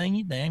anything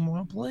you damn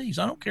well please.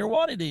 I don't care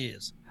what it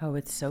is. Oh,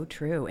 it's so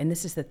true. And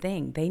this is the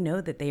thing. They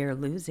know that they are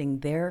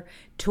losing their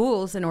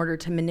tools in order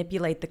to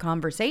manipulate the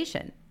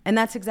conversation. And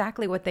that's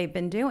exactly what they've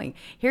been doing.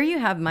 Here you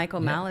have Michael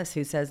Malice,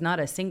 who says not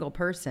a single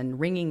person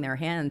wringing their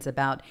hands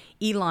about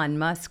Elon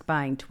Musk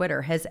buying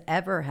Twitter has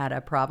ever had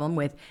a problem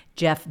with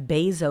Jeff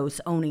Bezos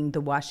owning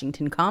the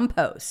Washington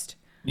Compost.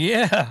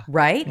 Yeah.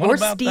 Right? What or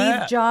about Steve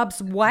that?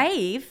 Jobs'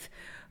 wife,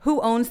 who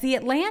owns the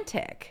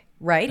Atlantic.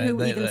 Right?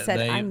 Who even said,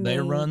 they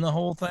run the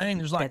whole thing.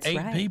 There's like That's 8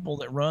 right. people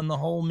that run the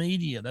whole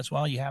media. That's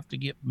why you have to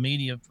get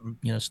media from,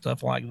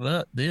 stuff like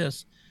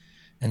this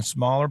and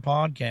smaller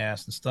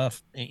podcasts and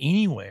stuff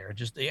anywhere.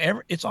 Just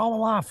it's all a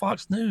lie.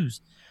 Fox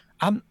News.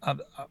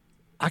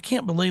 I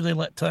can't believe they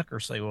let Tucker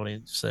say what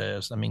he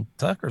says. I mean,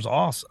 Tucker's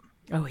awesome.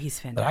 Oh,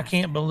 he's fantastic. But I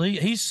can't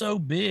believe he's so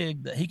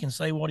big that he can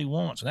say what he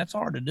wants. And that's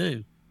hard to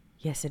do.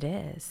 Yes, it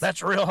is.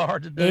 That's real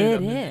hard to do.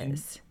 It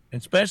is.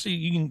 Especially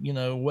you can,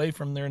 away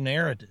from their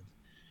narrative.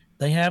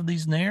 They have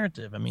these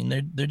narrative. I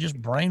mean, they're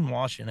just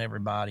brainwashing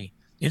everybody.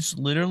 It's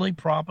literally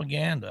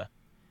propaganda.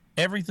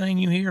 Everything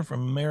you hear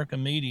from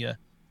American media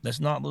that's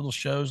not little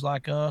shows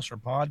like us or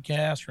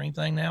podcasts or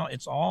anything now,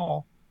 it's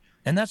all.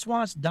 And that's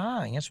why it's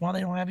dying. That's why they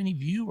don't have any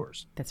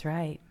viewers. That's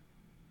right.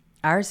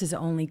 Ours has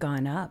only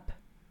gone up.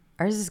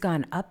 Ours has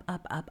gone up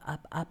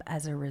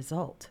as a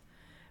result.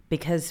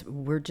 Because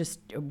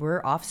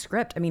we're off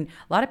script. I mean,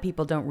 a lot of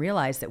people don't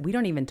realize that we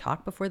don't even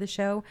talk before the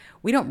show.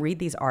 We don't read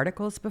these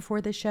articles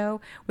before the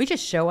show. We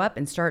just show up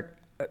and start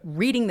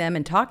reading them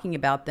and talking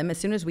about them as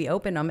soon as we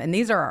open them. And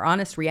these are our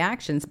honest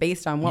reactions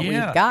based on what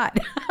we've got.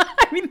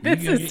 I mean,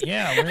 this is...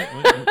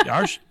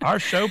 our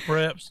show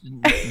prep's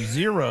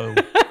zero.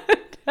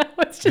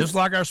 Just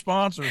like our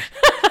sponsors.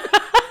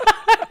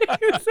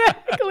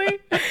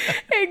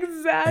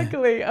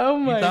 Exactly. Oh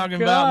my god. You're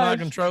talking about not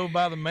controlled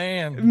by the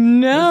man.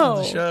 No.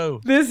 This is the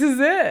show. This is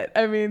it.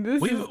 I mean,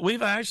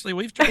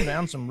 we've turned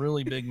down some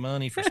really big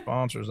money for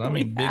sponsors. I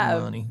mean, big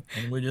money.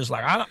 And we're just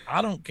like,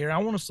 I don't care. I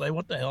want to say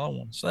what the hell I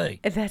want to say.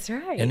 That's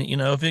right. And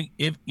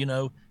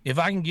if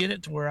I can get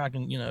it to where I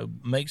can,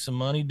 make some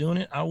money doing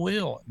it, I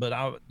will. But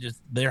I'm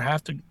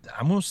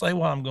going to say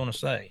what I'm going to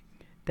say.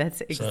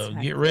 That's exactly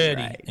so get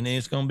ready. Right. And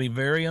it's going to be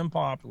very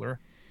unpopular.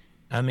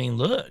 I mean,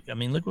 look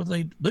what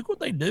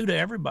they do to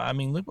everybody. I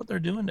mean, look what they're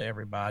doing to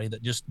everybody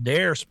that just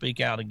dare speak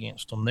out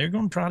against them. They're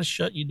going to try to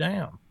shut you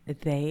down.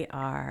 They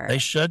are. They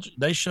shut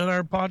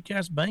our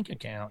podcast bank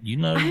account.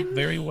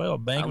 Very well.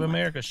 Bank of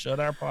America shut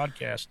our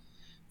podcast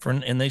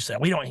and they said,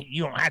 you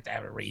don't have to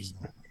have a reason.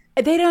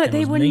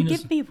 They wouldn't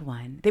give me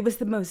one. It was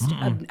the most,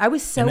 I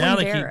was so and now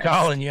embarrassed. They keep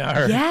calling you.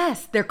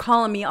 Yes. They're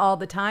calling me all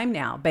the time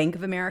now. Bank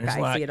of America. It's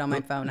I see it on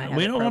my phone. I have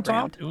we it don't want to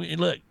talk programmed.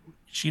 look,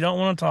 she don't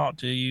want to talk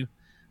to you.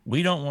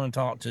 We don't want to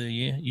talk to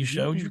you. You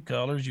showed your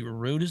colors. You were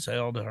rude as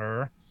hell to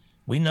her.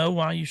 We know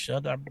why you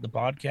shut the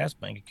podcast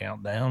bank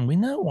account down. We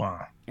know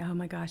why. Oh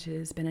my gosh, it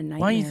has been a nightmare.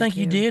 Why do you think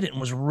you did it and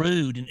was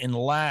rude and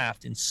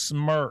laughed and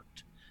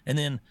smirked? And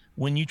then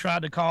when you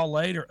tried to call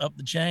later up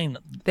the chain,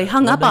 they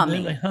hung up on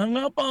me. They hung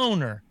up on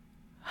her.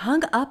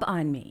 Hung up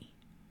on me.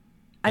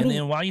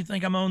 Then why do you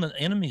think I'm on the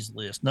enemies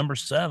list, number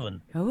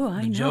 7? Oh,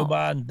 I know. Joe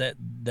Biden,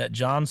 that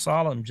John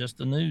Solomon,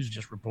 the news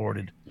just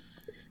reported.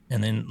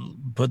 And then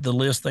put the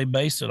list they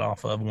based it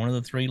off of, one of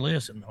the 3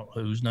 lists, and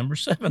who's number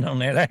 7 on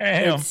that?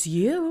 It's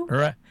you.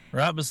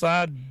 Right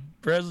beside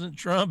President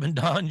Trump and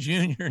Don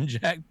Jr. and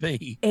Jack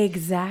P.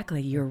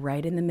 Exactly. You're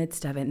right in the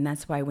midst of it. And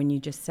that's why when you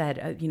just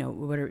said,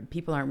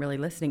 people aren't really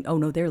listening. Oh,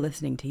 no, they're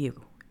listening to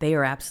you. They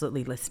are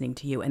absolutely listening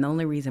to you. And the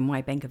only reason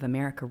why Bank of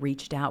America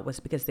reached out was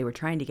because they were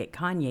trying to get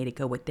Kanye to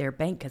go with their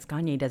bank, because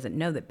Kanye doesn't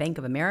know that Bank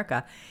of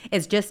America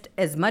is just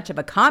as much of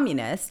a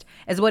communist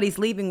as what he's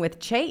leaving with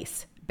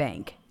Chase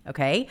Bank.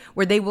 Okay,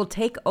 where they will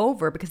take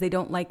over because they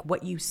don't like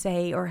what you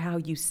say or how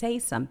you say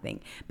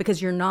something,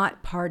 because you're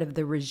not part of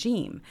the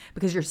regime,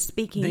 because you're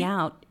speaking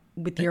out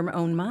with your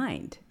own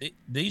mind.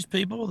 These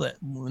people that,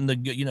 when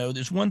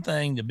there's one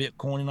thing, the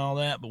Bitcoin and all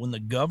that, but when the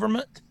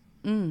government,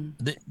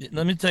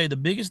 let me tell you, the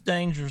biggest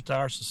dangers to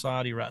our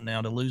society right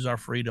now, to lose our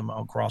freedom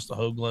across the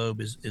whole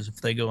globe, is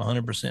if they go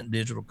 100%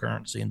 digital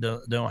currency and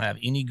don't have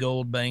any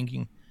gold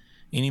banking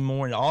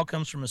anymore. It all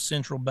comes from a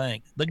central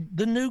bank.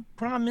 The new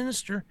prime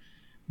minister,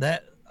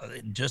 that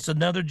just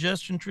another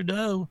Justin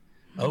Trudeau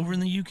over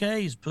in the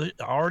UK has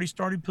already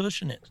started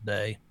pushing it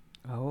today.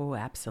 Oh,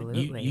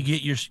 absolutely. You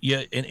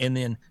get and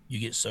then you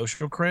get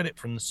social credit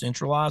from the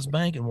centralized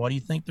bank. And what do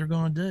you think they're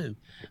going to do?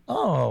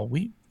 Oh,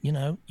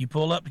 you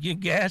pull up to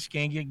get gas, you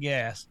can't get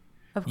gas.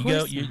 Of You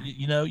course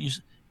go,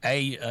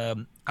 hey,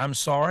 I'm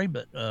sorry,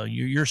 but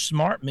your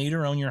smart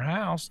meter on your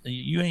house,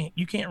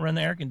 you can't run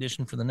the air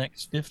conditioner for the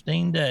next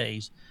 15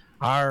 days.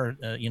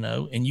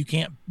 And you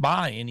can't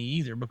buy any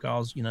either,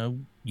 because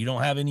you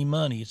don't have any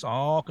money. It's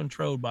all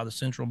controlled by the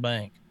central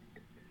bank.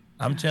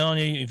 I'm telling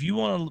you, if you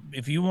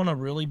want to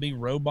really be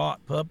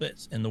robot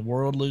puppets and the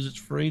world lose its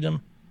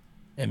freedom,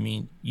 I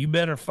mean, you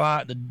better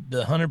fight the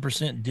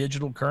 100%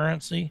 digital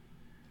currency.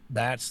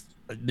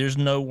 There's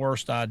no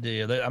worst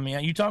idea. I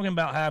mean, you talking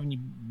about having you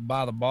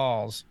by the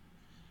balls?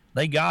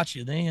 They got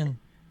you then.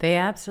 They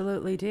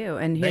absolutely do.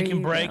 And here they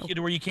can break go. you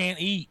to where you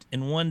can't eat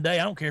in one day.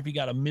 I don't care if you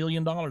got $1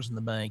 million in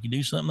the bank. You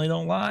do something they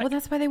don't like. Well,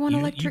 that's why they want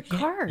electric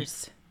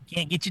cars. You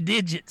can't get your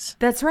digits.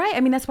 That's right. I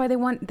mean, that's why they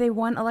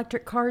want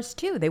electric cars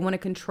too. They want to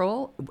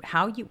control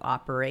how you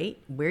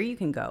operate, where you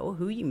can go,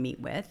 who you meet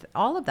with,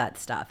 all of that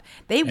stuff.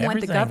 They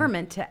want the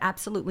government to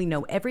absolutely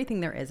know everything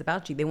there is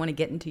about you. They want to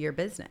get into your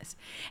business.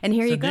 And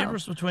here you go. The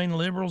difference between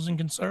liberals and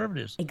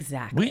conservatives.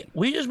 Exactly.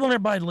 We just want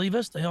everybody to leave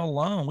us the hell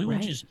alone. We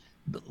want just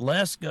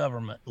less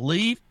government.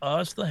 Leave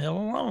us the hell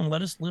alone.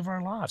 Let us live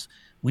our lives.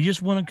 We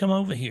just want to come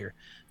over here.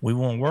 We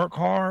want to work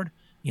hard.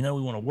 We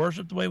want to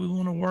worship the way we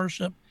want to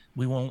worship.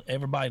 We want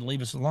everybody to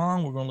leave us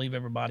alone. We're going to leave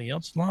everybody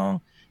else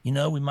alone. We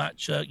might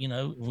chuck, we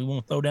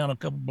want to throw down a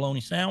couple bologna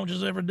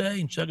sandwiches every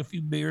day and chug a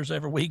few beers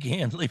every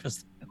weekend. Leave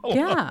us alone.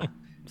 Yeah.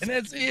 And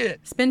that's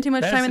it. Spend too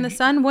much time in the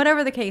sun,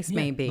 whatever the case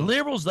may be.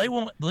 Liberals, they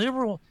want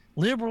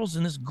liberals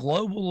in this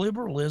global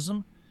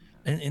liberalism.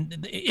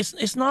 And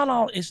it's not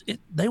all,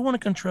 they want to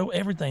control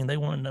everything. They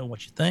want to know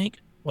what you think,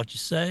 what you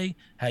say,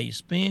 how you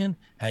spend,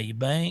 how you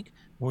bank,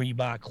 where you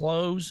buy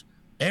clothes.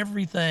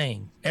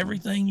 Everything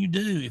you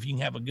do, if you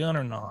can have a gun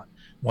or not,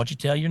 what you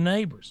tell your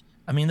neighbors.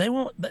 I mean, they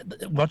want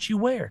what you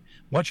wear,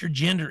 what your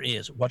gender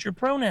is, what your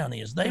pronoun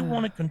is. They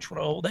want to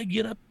control. They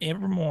get up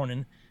every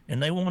morning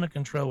and they want to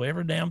control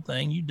every damn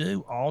thing you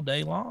do all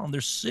day long.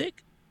 They're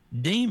sick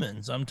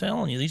demons. I'm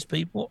telling you, these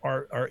people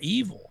are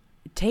evil.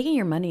 Taking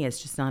your money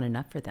is just not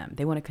enough for them.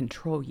 They want to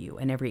control you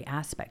in every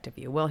aspect of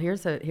you. Well,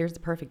 here's the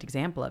perfect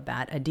example of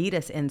that.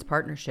 Adidas ends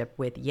partnership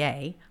with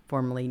Ye,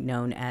 formerly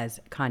known as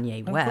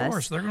Kanye West. Of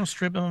course, they're going to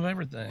strip him of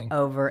everything.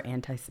 Over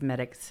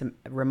anti-Semitic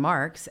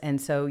remarks.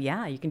 And so,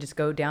 you can just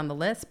go down the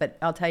list. But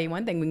I'll tell you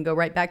one thing. We can go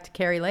right back to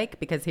Carrie Lake,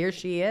 because here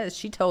she is.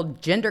 She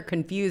told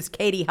gender-confused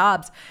Katie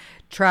Hobbs,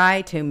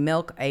 try to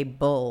milk a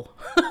bull.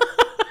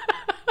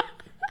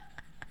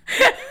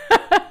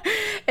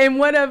 In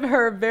one of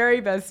her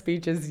very best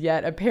speeches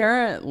yet,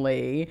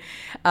 apparently,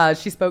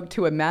 she spoke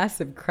to a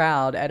massive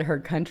crowd at her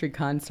country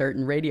concert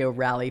and radio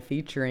rally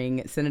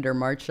featuring Senator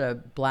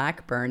Marsha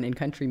Blackburn and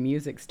country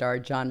music star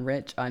John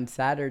Rich on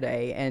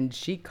Saturday. And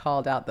she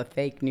called out the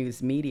fake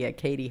news media,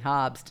 Katie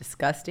Hobbs'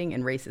 disgusting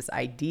and racist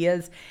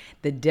ideas,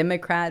 the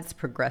Democrats'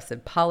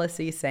 progressive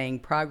policy, saying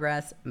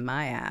progress,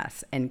 my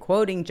ass, and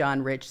quoting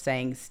John Rich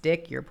saying,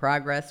 stick your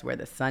progress where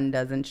the sun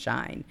doesn't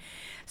shine.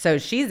 So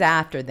she's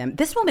after them.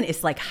 This woman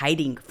is like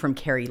hiding from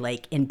Carrie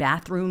Lake in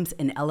bathrooms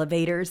and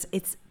elevators.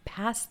 It's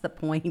past the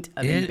point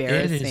of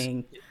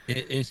embarrassing.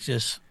 It's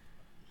just,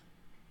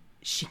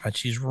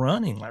 she's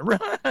running. Like,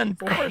 run,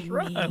 Forrest,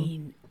 run. I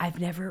mean, I've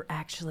never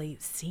actually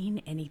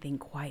seen anything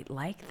quite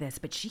like this,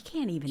 but she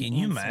can't even Can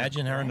you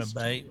imagine her in a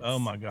debate? Oh,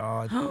 my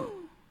God.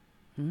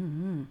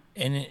 Mm-hmm.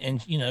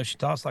 And she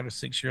talks like a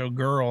 6-year-old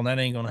girl, and that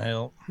ain't going to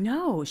help.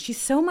 No, she's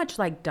so much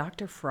like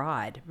Dr.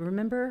 Fraud.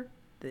 Remember?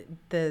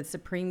 The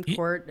Supreme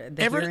Court,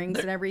 hearings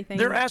and everything.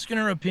 They're asking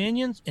her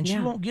opinions, and she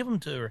won't give them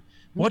to her.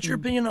 What's your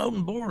opinion on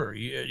open border? Are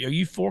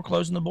you for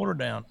closing the border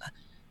down?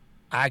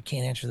 I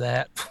can't answer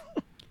that.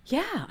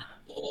 Yeah. Can't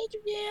answer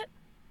that.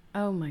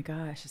 Oh my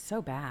gosh, it's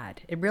so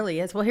bad. It really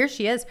is. Well, here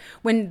she is.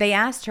 When they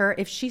asked her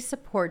if she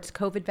supports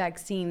COVID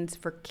vaccines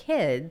for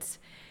kids,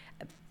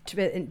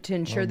 to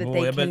ensure that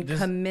they can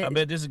commit. I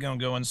bet this is going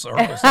to go in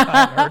circles. I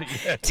haven't heard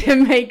it yet. To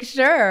make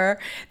sure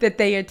that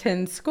they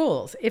attend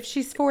schools. If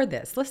she's for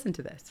this, listen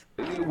to this.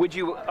 Would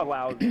you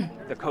allow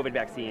the COVID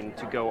vaccine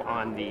to go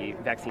on the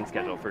vaccine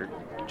schedule for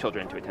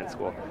children to attend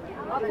school?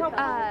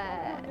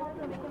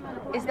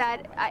 Is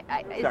that...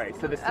 Sorry,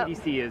 so the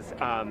CDC is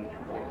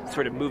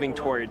sort of moving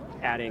toward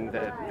adding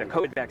the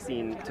COVID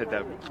vaccine to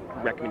the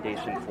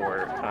recommendation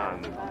for,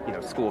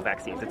 school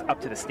vaccines. It's up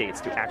to the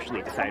states to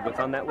actually decide what's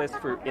on that list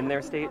in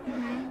their state.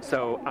 Mm-hmm.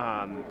 So,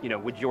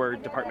 would your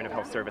Department of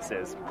Health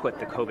Services put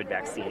the COVID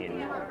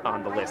vaccine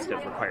on the list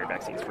of required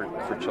vaccines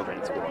for children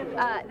in school?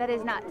 That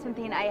is not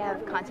something I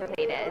have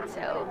contemplated,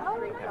 so,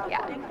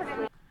 yeah.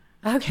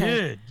 Okay.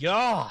 Good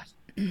God.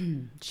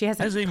 She hasn't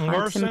That's even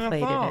worse than I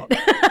contemplated thought.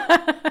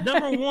 it.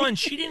 Number one,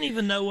 she didn't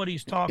even know what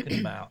he's talking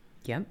about.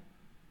 Yep.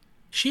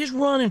 She's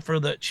running for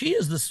she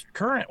is the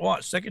current,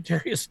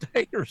 Secretary of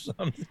State or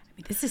something.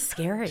 This is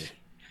scary.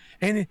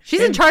 And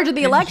She's in charge of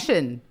the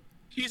election.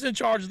 She's in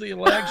charge of the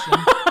election.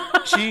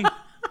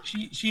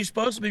 She's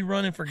supposed to be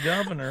running for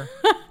governor.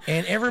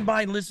 And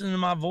everybody listening to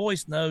my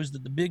voice knows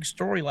that the big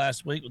story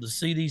last week with the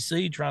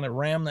CDC trying to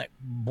ram that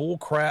bull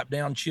crap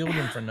down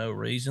children for no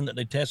reason, that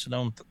they tested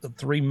on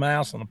 3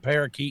 mouse and a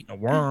parakeet and a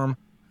worm.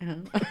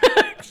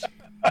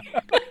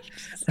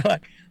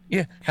 Like,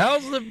 yeah,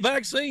 how's the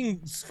vaccine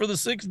for the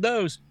 6th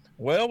dose?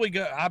 Well,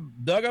 I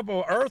dug up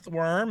an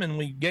earthworm and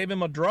we gave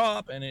him a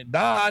drop and it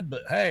died,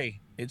 but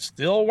hey, it's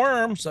still a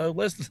worm, so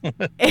let's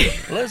approve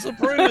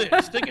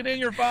it. Stick it in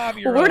your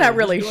 5-year-old. Well, we're not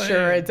really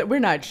sure. We're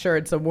not sure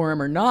it's a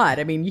worm or not.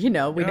 I mean,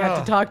 we'd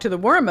have to talk to the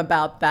worm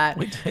about that.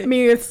 I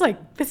mean, it's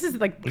like this is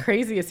like the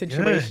craziest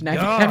situation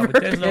I've ever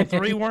been in. There's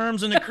 3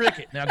 worms and a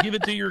cricket. Now give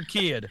it to your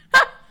kid.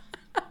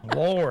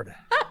 Lord.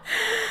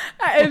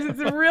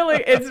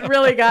 It's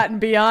really gotten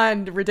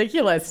beyond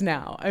ridiculous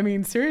now. I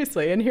mean,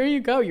 seriously. And here you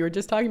go. You were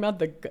just talking about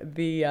the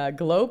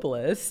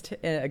globalist.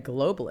 A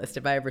globalist,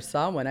 if I ever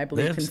saw one. I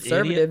believe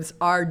conservatives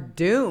are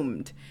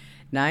doomed.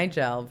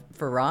 Nigel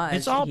Farage.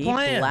 It's all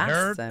planned.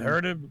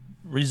 Her to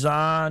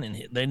resign,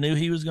 and they knew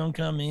he was going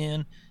to come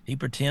in. He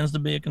pretends to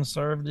be a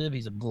conservative.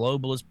 He's a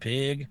globalist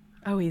pig.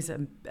 Oh, he's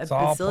a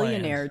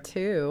bazillionaire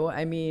too.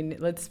 I mean,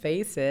 let's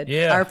face it.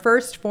 Yeah. Our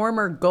first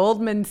former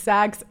Goldman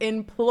Sachs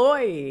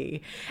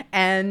employee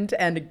and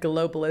a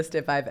globalist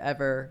if I've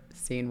ever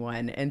seen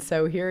one. And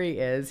so here he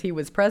is. He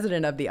was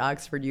president of the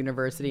Oxford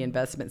University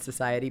Investment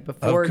Society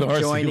before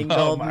joining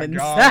Goldman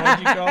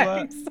Sachs. What'd you call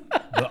that?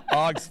 The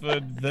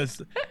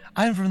Oxford.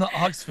 I'm from the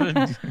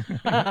Oxford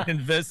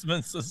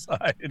Investment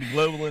Society,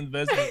 Global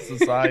Investment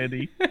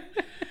Society.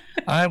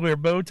 I wear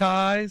bow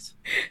ties.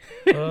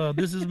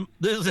 This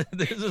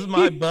is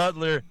my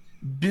butler,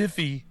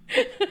 Biffy.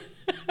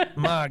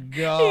 My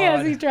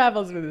God. He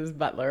travels with his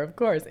butler, of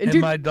course.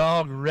 And my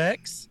dog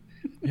Rex,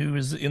 who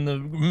is in the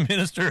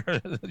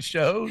minister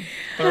show,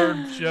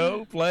 3rd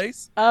show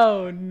place.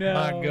 Oh no.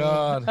 My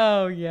God.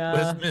 Oh yeah.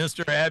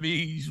 Westminster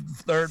Abbey,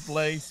 3rd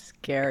place.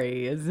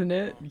 Scary, isn't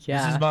it?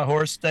 Yeah. This is my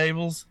horse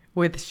stables.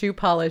 With shoe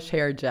polish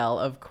hair gel,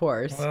 of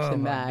course, to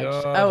match.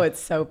 God. Oh, it's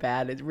so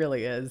bad. It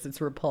really is.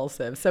 It's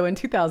repulsive. So in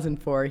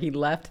 2004, he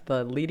left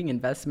the leading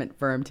investment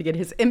firm to get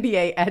his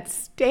MBA at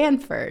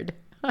Stanford.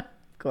 Of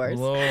course.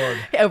 Lord.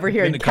 Over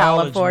here in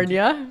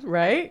California,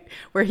 right?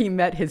 Where he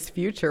met his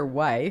future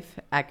wife,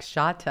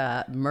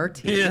 Akshata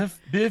Murthy.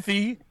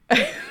 Biffy.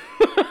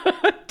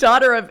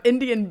 Daughter of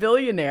Indian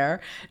billionaire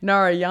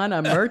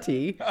Narayana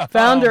Murthy,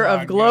 founder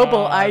of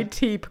global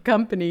IT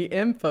company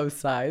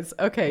Infosize.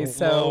 Okay,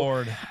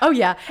 Lord. Oh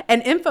yeah,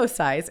 and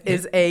Infosize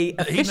is a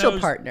official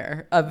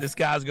partner of. This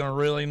guy's going to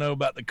really know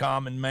about the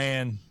common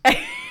man.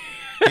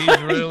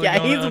 He's really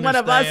he's one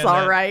of us,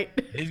 all right.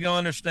 He's going to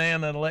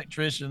understand that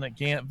electrician that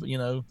can't,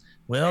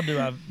 well, do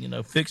I,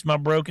 fix my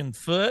broken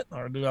foot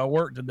or do I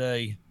work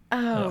today?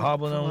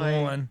 Hobbling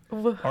on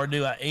one, or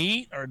do I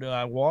eat, or do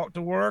I walk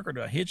to work, or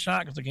do I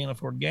hitchhike because I can't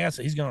afford gas?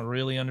 He's going to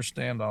really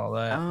understand all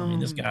that. I mean,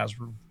 this guy's,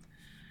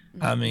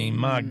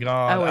 my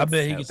God, I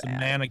bet he gets a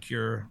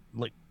manicure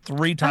like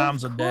 3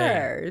 times a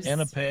day and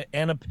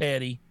a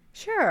pedi.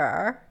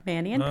 Sure,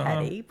 Manny and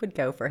Petty would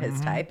go for his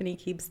type, and he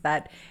keeps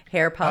that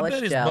hair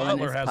polish gel in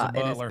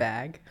his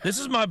bag. This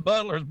is my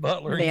butler's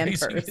butler in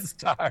case he gets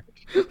tired.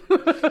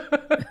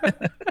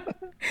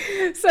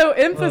 So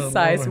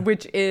Infosize,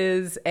 which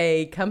is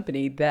a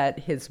company that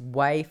his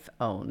wife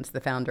owns, the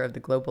founder of the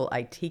global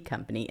IT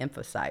company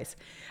Infosize,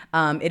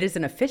 it is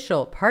an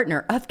official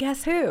partner of,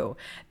 guess who?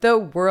 The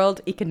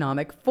World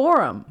Economic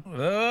Forum.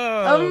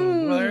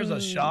 Oh, well, there's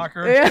a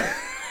shocker. Yeah.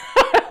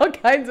 All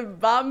kinds of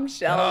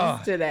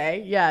bombshells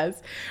today,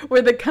 yes,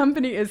 where the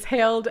company is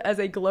hailed as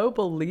a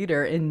global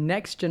leader in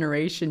next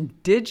generation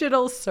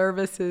digital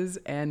services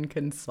and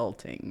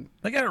consulting.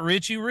 They got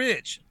Richie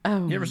Rich.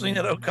 Oh, you ever seen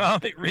that old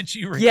comic,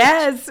 Richie Rich?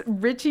 Yes,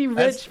 Richie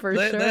Rich sure.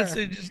 That's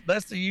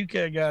the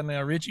UK guy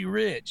now, Richie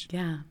Rich.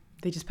 Yeah,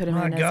 they just put him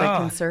in as a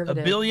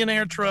conservative. A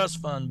billionaire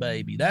trust fund,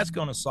 baby. That's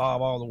going to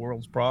solve all the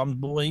world's problems.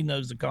 Boy, he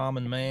knows the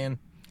common man.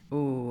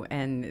 Ooh,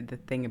 and the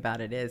thing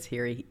about it is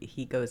here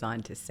he goes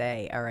on to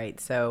say, all right,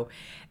 so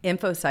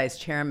Infosize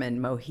chairman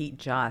Mohit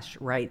Josh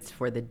writes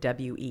for the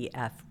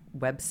WEF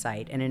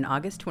website, and in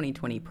August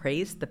 2020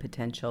 praised the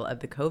potential of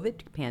the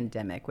COVID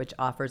pandemic, which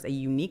offers a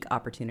unique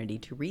opportunity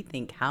to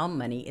rethink how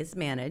money is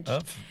managed. Oh,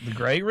 the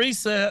Great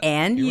Reset.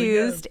 And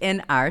used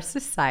in our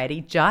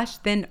society. Josh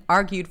then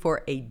argued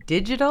for a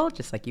digital,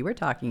 just like you were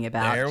talking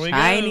about,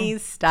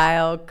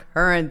 Chinese-style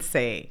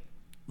currency.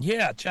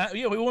 Yeah,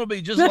 we want to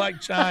be just like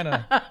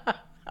China.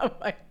 Oh,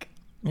 my God.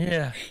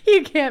 Yeah.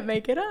 You can't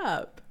make it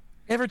up.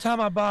 Every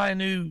time I buy a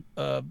new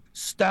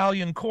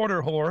stallion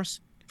quarter horse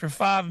for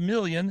 $5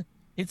 million,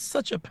 it's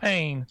such a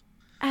pain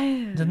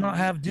to not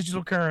have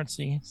digital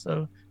currency.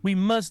 So we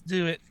must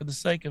do it for the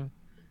sake of,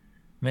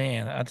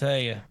 man, I tell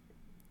you.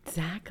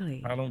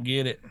 Exactly. I don't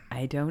get it.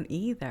 I don't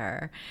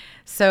either.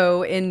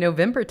 So in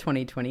November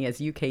 2020,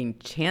 as UK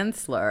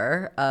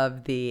Chancellor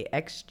of the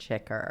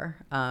Exchequer,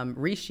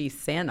 Rishi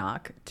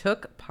Sunak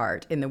took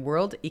part in the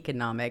World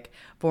Economic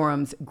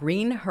Forum's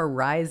Green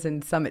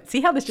Horizon Summit.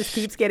 See how this just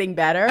keeps getting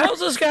better?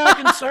 How's this guy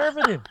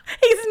conservative?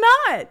 He's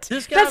not.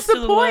 This guy's That's the to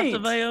the point. left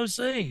of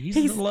AOC. He's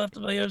to the left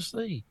of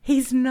AOC.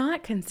 He's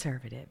not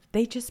conservative.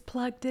 They just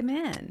plugged him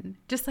in,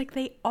 just like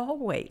they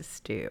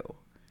always do.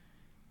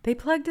 They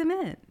plugged him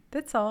in.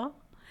 That's all.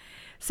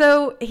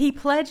 So he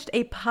pledged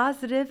a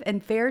positive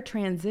and fair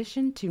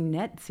transition to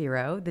net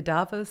zero. The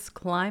Davos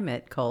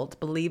climate cult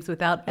believes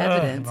without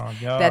evidence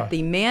that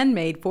the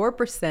man-made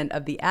 4%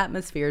 of the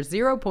atmosphere,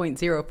 0.04%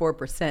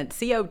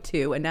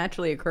 CO2, a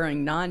naturally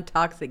occurring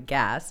non-toxic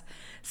gas,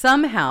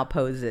 somehow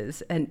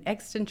poses an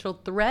existential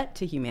threat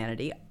to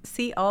humanity.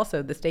 See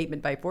also the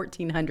statement by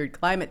 1,400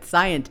 climate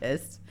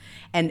scientists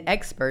and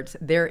experts,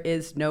 there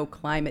is no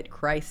climate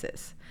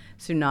crisis.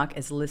 Sunak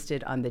is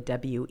listed on the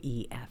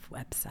WEF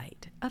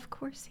website. Of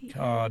course he is.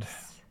 I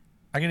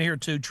can hear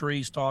two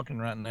trees talking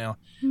right now.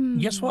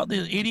 Guess what the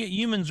idiot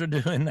humans are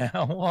doing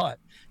now? What?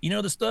 You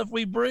know the stuff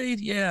we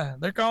breathe? Yeah,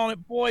 they're calling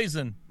it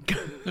poison.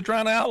 They're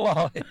trying to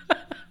outlaw it.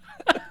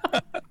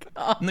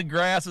 And the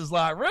grass is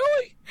like,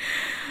 really?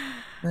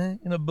 And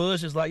the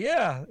bush is like,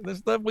 yeah, the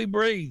stuff we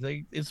breathe,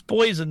 it's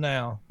poison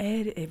now.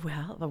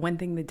 Well, the one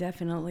thing that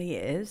definitely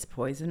is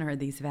poison are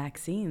these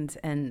vaccines.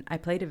 And I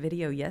played a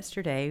video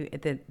yesterday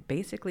that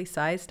basically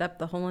sized up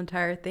the whole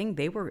entire thing.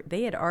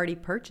 They had already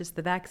purchased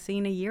the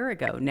vaccine a year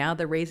ago. Now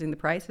they're raising the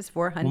prices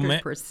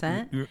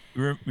 400%.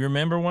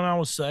 Remember when I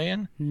was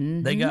saying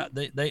they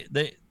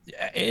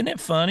isn't it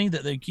funny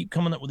that they keep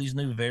coming up with these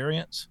new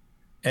variants?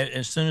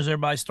 As soon as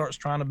everybody starts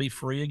trying to be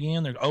free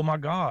again, they're, oh my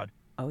God.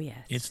 Oh yes,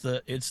 it's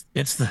the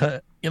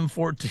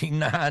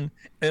M14-9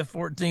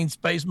 F-14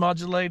 space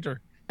modulator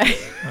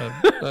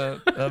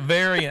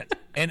variant,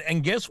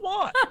 and guess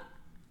what?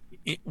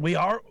 We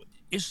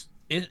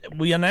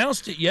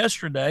announced it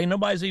yesterday.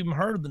 Nobody's even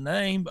heard of the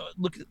name, but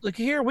look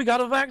here, we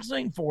got a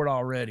vaccine for it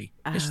already.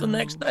 It's the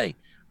next day.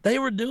 They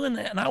were doing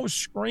that, and I was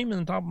screaming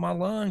on top of my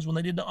lungs when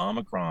they did the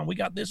Omicron. We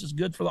got this is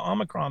good for the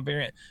Omicron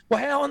variant.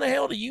 Well, how in the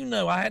hell do you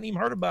know? I hadn't even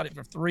heard about it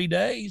for 3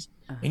 days,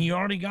 and you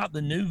already got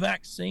the new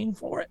vaccine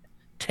for it.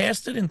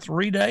 Tested in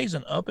 3 days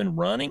and up and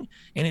running,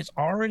 and it's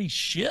already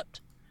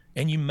shipped,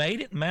 and you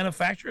made it,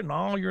 manufactured it in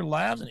all your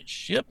labs, and it's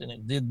shipped, and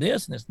it did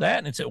this and it's that,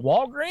 and it's at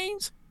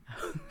Walgreens.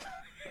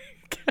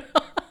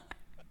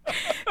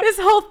 This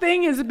whole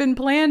thing has been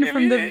planned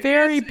from the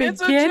very beginning.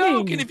 It's a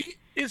joke, and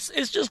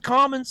it's just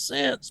common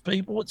sense,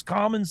 people. It's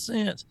common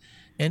sense,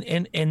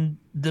 and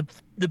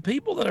the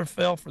people that are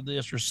fell for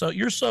this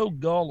you're so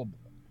gullible.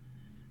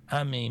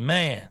 I mean,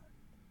 man.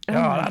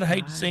 God, I'd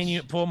hate to see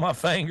you pull my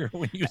finger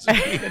when you was a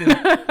kid.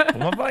 Pull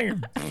my finger.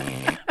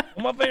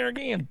 Pull my finger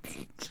again.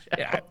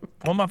 Yeah,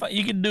 pull my finger.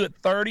 You could do it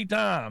 30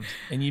 times,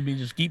 and you'd be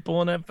just keep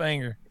pulling that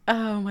finger.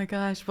 Oh, my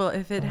gosh. Well,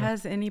 if it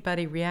has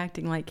anybody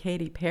reacting like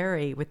Katy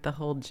Perry with the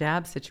whole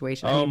jab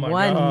situation,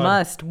 one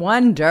must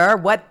wonder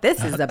what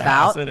this is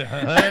about. I said,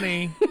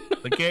 honey,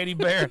 the Katy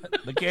Perry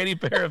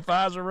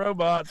Pfizer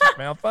robots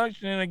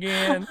malfunctioning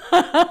again.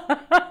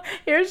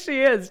 Here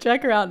she is.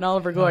 Check her out in all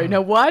of her glory.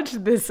 Now watch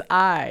this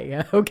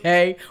eye,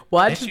 okay?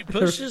 And she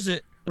pushes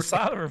it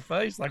inside of her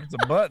face like it's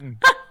a button.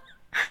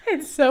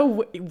 It's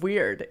so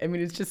weird. I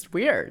mean, it's just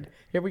weird.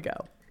 Here we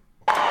go.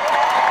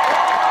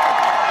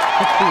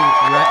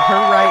 Her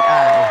right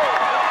eye.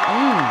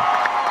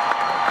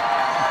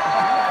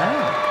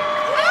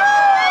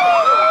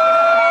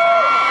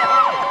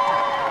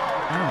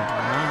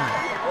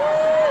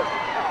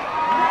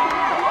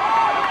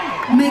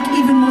 Make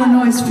even more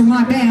noise for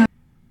my band.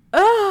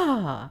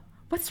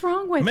 What's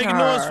wrong with her? Making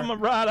noise from my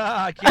right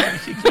eye.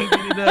 She can't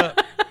get it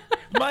up.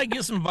 Might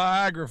get some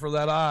Viagra for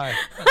that eye.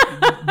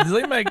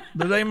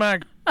 Do they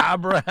make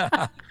eyebrow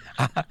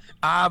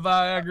eye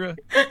Viagra?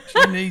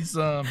 She needs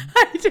some.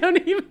 I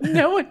don't even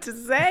know what to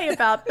say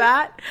about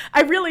that.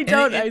 I really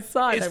don't. I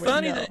saw it.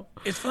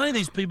 It's funny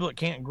these people that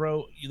can't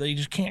grow. They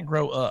just can't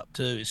grow up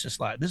too. It's just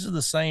like this is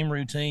the same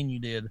routine you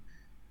did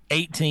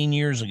 18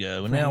 years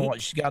ago, and now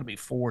she's got to be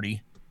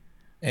 40,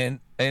 and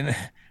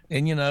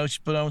you know she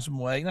put on some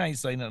weight. And I ain't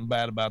saying nothing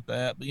bad about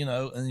that, but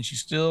and she's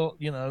still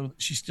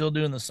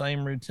doing the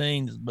same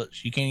routine, but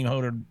she can't even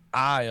hold her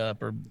eye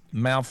up or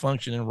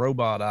malfunctioning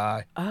robot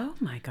eye. Oh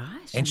my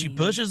gosh! And she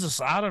pushes the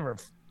side of her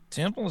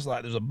temple. It's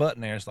like there's a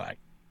button there. It's like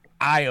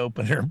eye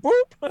opener.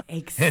 Boop,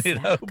 Exactly. and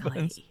it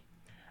opens.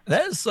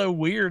 That is so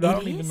weird. I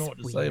don't even know what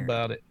to say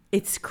about it.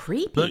 It's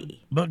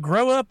creepy. But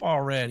grow up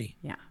already.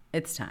 Yeah,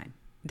 it's time.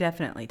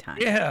 Definitely time.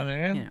 Yeah,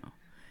 man. You know,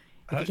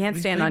 if you can't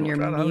stand on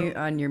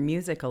your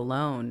music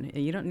alone,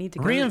 you don't need to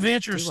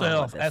reinvent do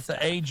yourself all at stuff.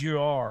 the age you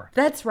are.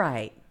 That's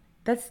right.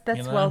 That's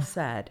well know?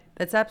 said.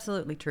 That's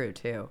absolutely true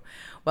too.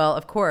 Well,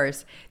 of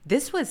course,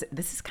 this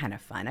is kind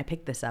of fun. I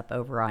picked this up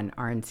over on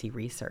RNC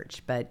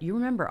Research, but you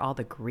remember all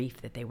the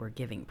grief that they were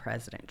giving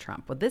President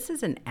Trump. Well, this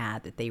is an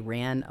ad that they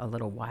ran a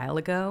little while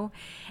ago,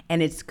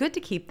 and it's good to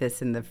keep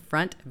this in the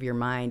front of your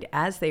mind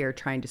as they are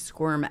trying to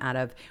squirm out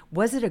of,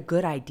 was it a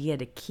good idea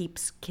to keep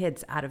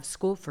kids out of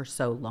school for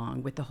so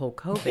long with the whole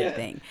COVID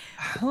thing?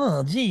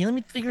 Oh, gee, let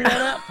me figure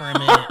that out for a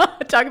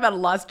minute. Talk about a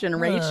lost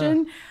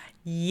generation.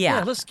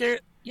 Yeah. Let's scare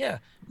it. Yeah,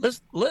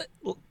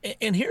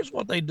 and here's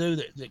what they do.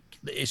 That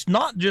it's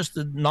not just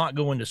the not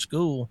going to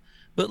school,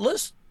 but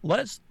let's.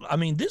 I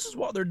mean, this is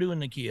what they're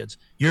doing to kids.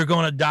 You're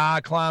going to die.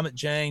 Climate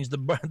change.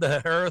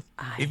 The Earth.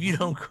 If you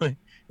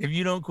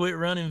don't quit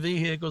running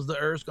vehicles, the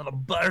Earth's going to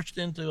burst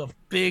into a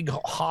big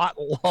hot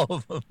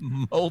lava of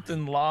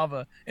molten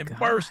lava and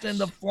burst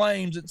into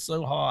flames. It's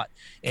so hot.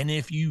 And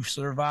if you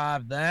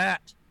survive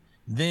that,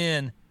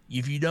 then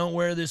if you don't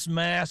wear this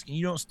mask and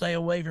you don't stay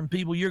away from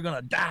people, you're going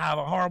to die of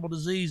a horrible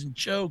disease and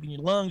choke, and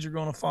your lungs are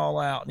going to fall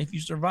out. And if you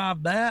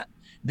survive that,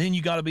 then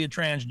you got to be a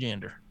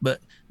transgender. But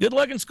good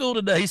luck in school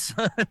today,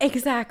 son.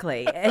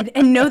 Exactly.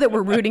 And know that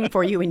we're rooting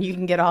for you, and you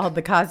can get all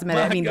the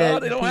cosmetic.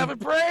 They don't have a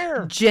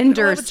prayer.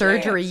 Gender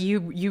surgery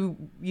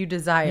you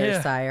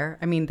desire, sire.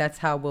 I mean, that's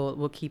how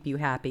we'll keep you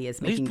happy,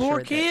 is making these poor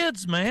sure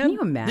kids, man. Can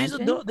you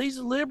imagine? These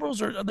liberals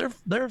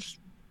they're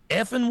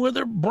effing with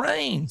their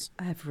brains.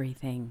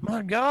 Everything.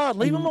 My God,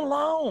 leave them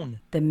alone.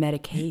 The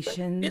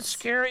medications. It's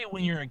scary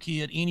when you're a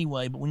kid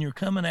anyway, but when you're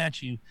coming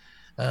at you,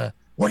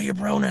 what are your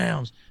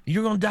pronouns?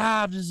 You're going to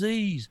die of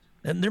disease.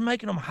 And they're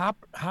making them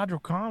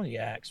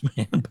hydrochondriacs,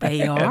 man.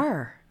 They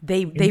are.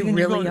 They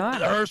really are.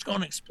 The Earth's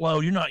going to explode.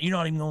 You're not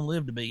even going to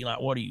live to be,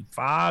 like, what are you,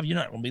 5? You're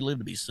not going to live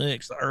to be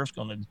 6. The Earth's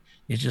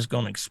it's just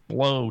going to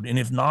explode. And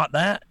if not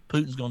that,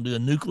 Putin's going to do a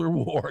nuclear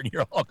war, and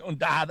you're all going to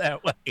die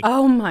that way.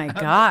 Oh my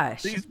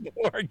gosh. These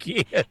poor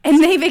kids.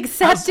 And they've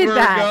accepted I swear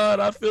that. to God,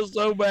 I feel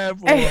so bad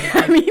for them.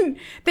 I mean,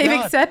 they've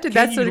accepted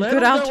that's a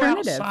good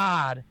alternative. Go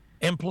outside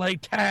and play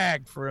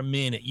tag for a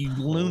minute, you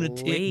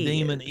lunatic,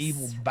 demon,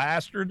 evil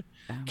bastard.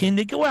 Can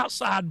they go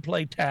outside and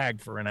play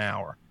tag for an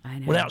hour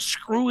without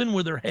screwing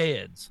with their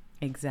heads?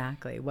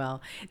 Exactly.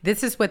 Well,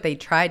 this is what they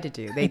tried to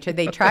do. They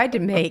tried to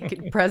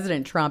make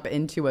President Trump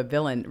into a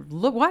villain.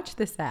 Look, watch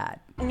this ad.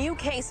 New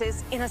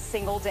cases in a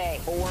single day.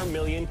 4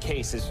 million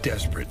cases.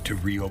 Desperate to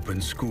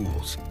reopen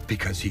schools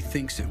because he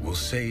thinks it will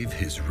save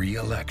his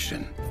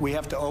re-election. We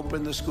have to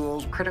open the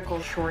schools. Critical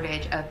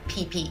shortage of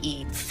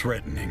PPE.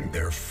 Threatening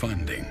their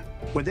funding.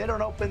 When they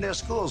don't open their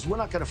schools, we're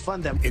not going to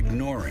fund them.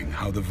 Ignoring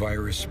how the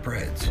virus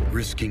spreads,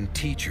 risking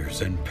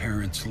teachers' and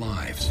parents'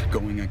 lives,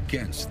 going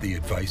against the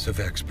advice of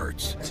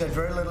experts. It's had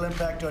very little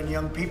impact on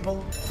young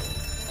people.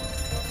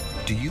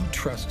 Do you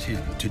trust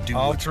him to do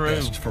what's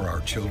best for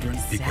our children?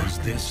 Exactly. Because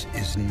this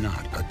is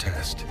not a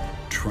test.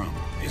 Trump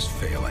is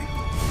failing.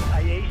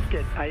 I aced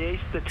it. I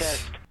aced the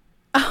test.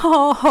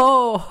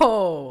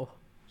 Oh.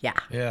 Yeah.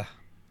 Yeah.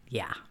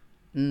 Yeah.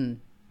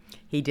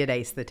 He did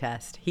ace the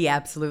test. He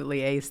absolutely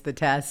aced the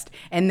test,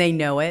 and they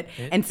know it.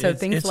 And so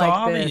things like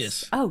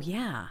obvious. this. Oh,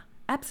 yeah,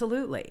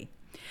 absolutely.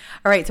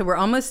 All right, so we're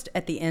almost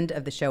at the end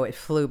of the show. It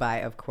flew by,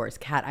 of course.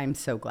 Kat, I'm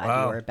so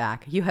glad you were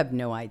back. You have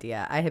no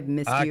idea. I have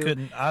missed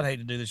you. I'd hate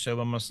to do the show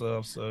by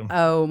myself. So.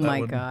 Oh,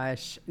 my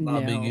gosh.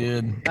 That'd be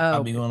good. Oh.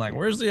 I'd be going like,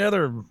 where's the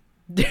other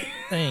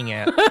thing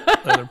at?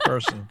 The other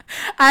person.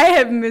 I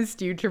have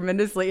missed you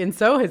tremendously, and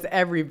so has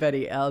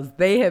everybody else.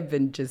 They have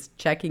been just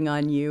checking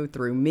on you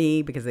through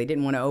me because they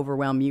didn't want to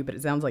overwhelm you, but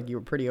it sounds like you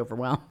were pretty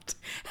overwhelmed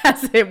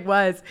as it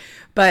was.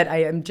 But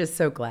I am just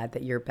so glad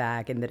that you're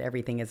back and that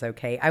everything is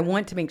okay. I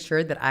want to make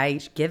sure that I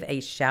give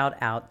a shout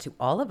out to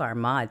all of our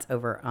mods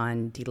over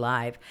on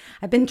DLive.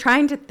 I've been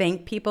trying to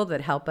thank people that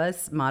help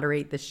us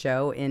moderate the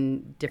show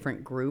in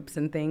different groups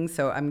and things,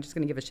 so I'm just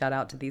going to give a shout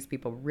out to these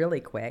people really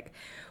quick.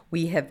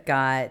 We have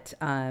got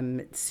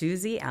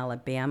Susie,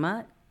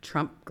 Alabama,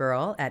 Trump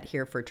Girl at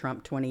Here for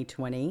Trump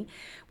 2020.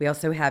 We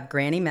also have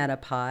Granny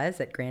Metapause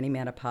at Granny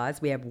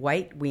Metapause. We have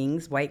White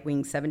Wings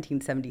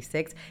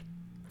 1776.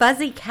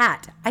 Fuzzy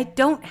Cat. I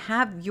don't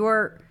have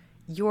your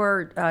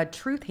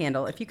truth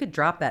handle. If you could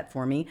drop that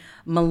for me.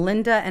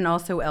 Melinda and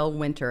also L.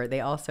 Winter. They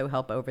also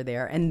help over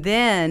there. And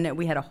then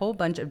we had a whole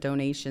bunch of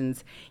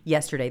donations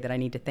yesterday that I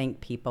need to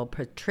thank people.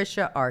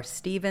 Patricia R.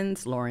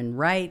 Stevens, Lauren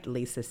Wright,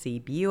 Lisa C.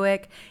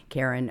 Buick,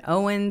 Karen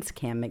Owens,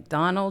 Cam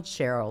McDonald,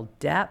 Cheryl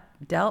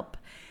Delp,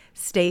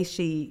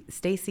 Stacy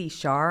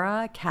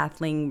Shara,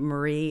 Kathleen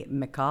Marie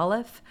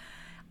McAuliffe.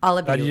 All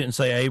of you. You didn't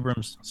say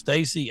Abrams.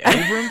 Stacy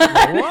Abrams?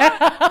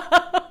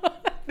 What?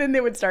 Then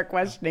they would start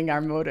questioning our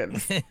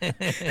motives.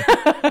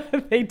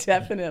 They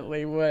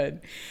definitely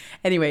would.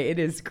 Anyway, it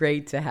is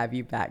great to have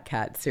you back,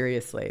 Kat.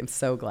 Seriously, I'm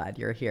so glad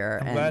you're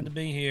here. I'm glad to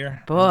be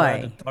here. Boy. I'm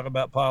glad to talk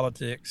about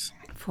politics.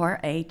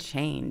 for a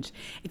change.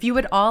 If you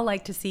would all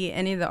like to see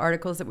any of the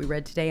articles that we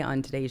read today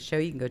on today's show,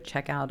 you can go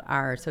check out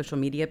our social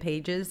media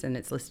pages, and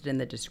it's listed in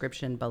the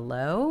description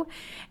below.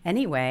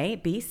 Anyway,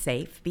 be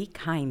safe, be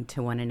kind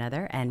to one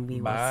another, and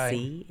we will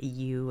see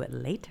you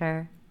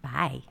later.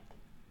 Bye.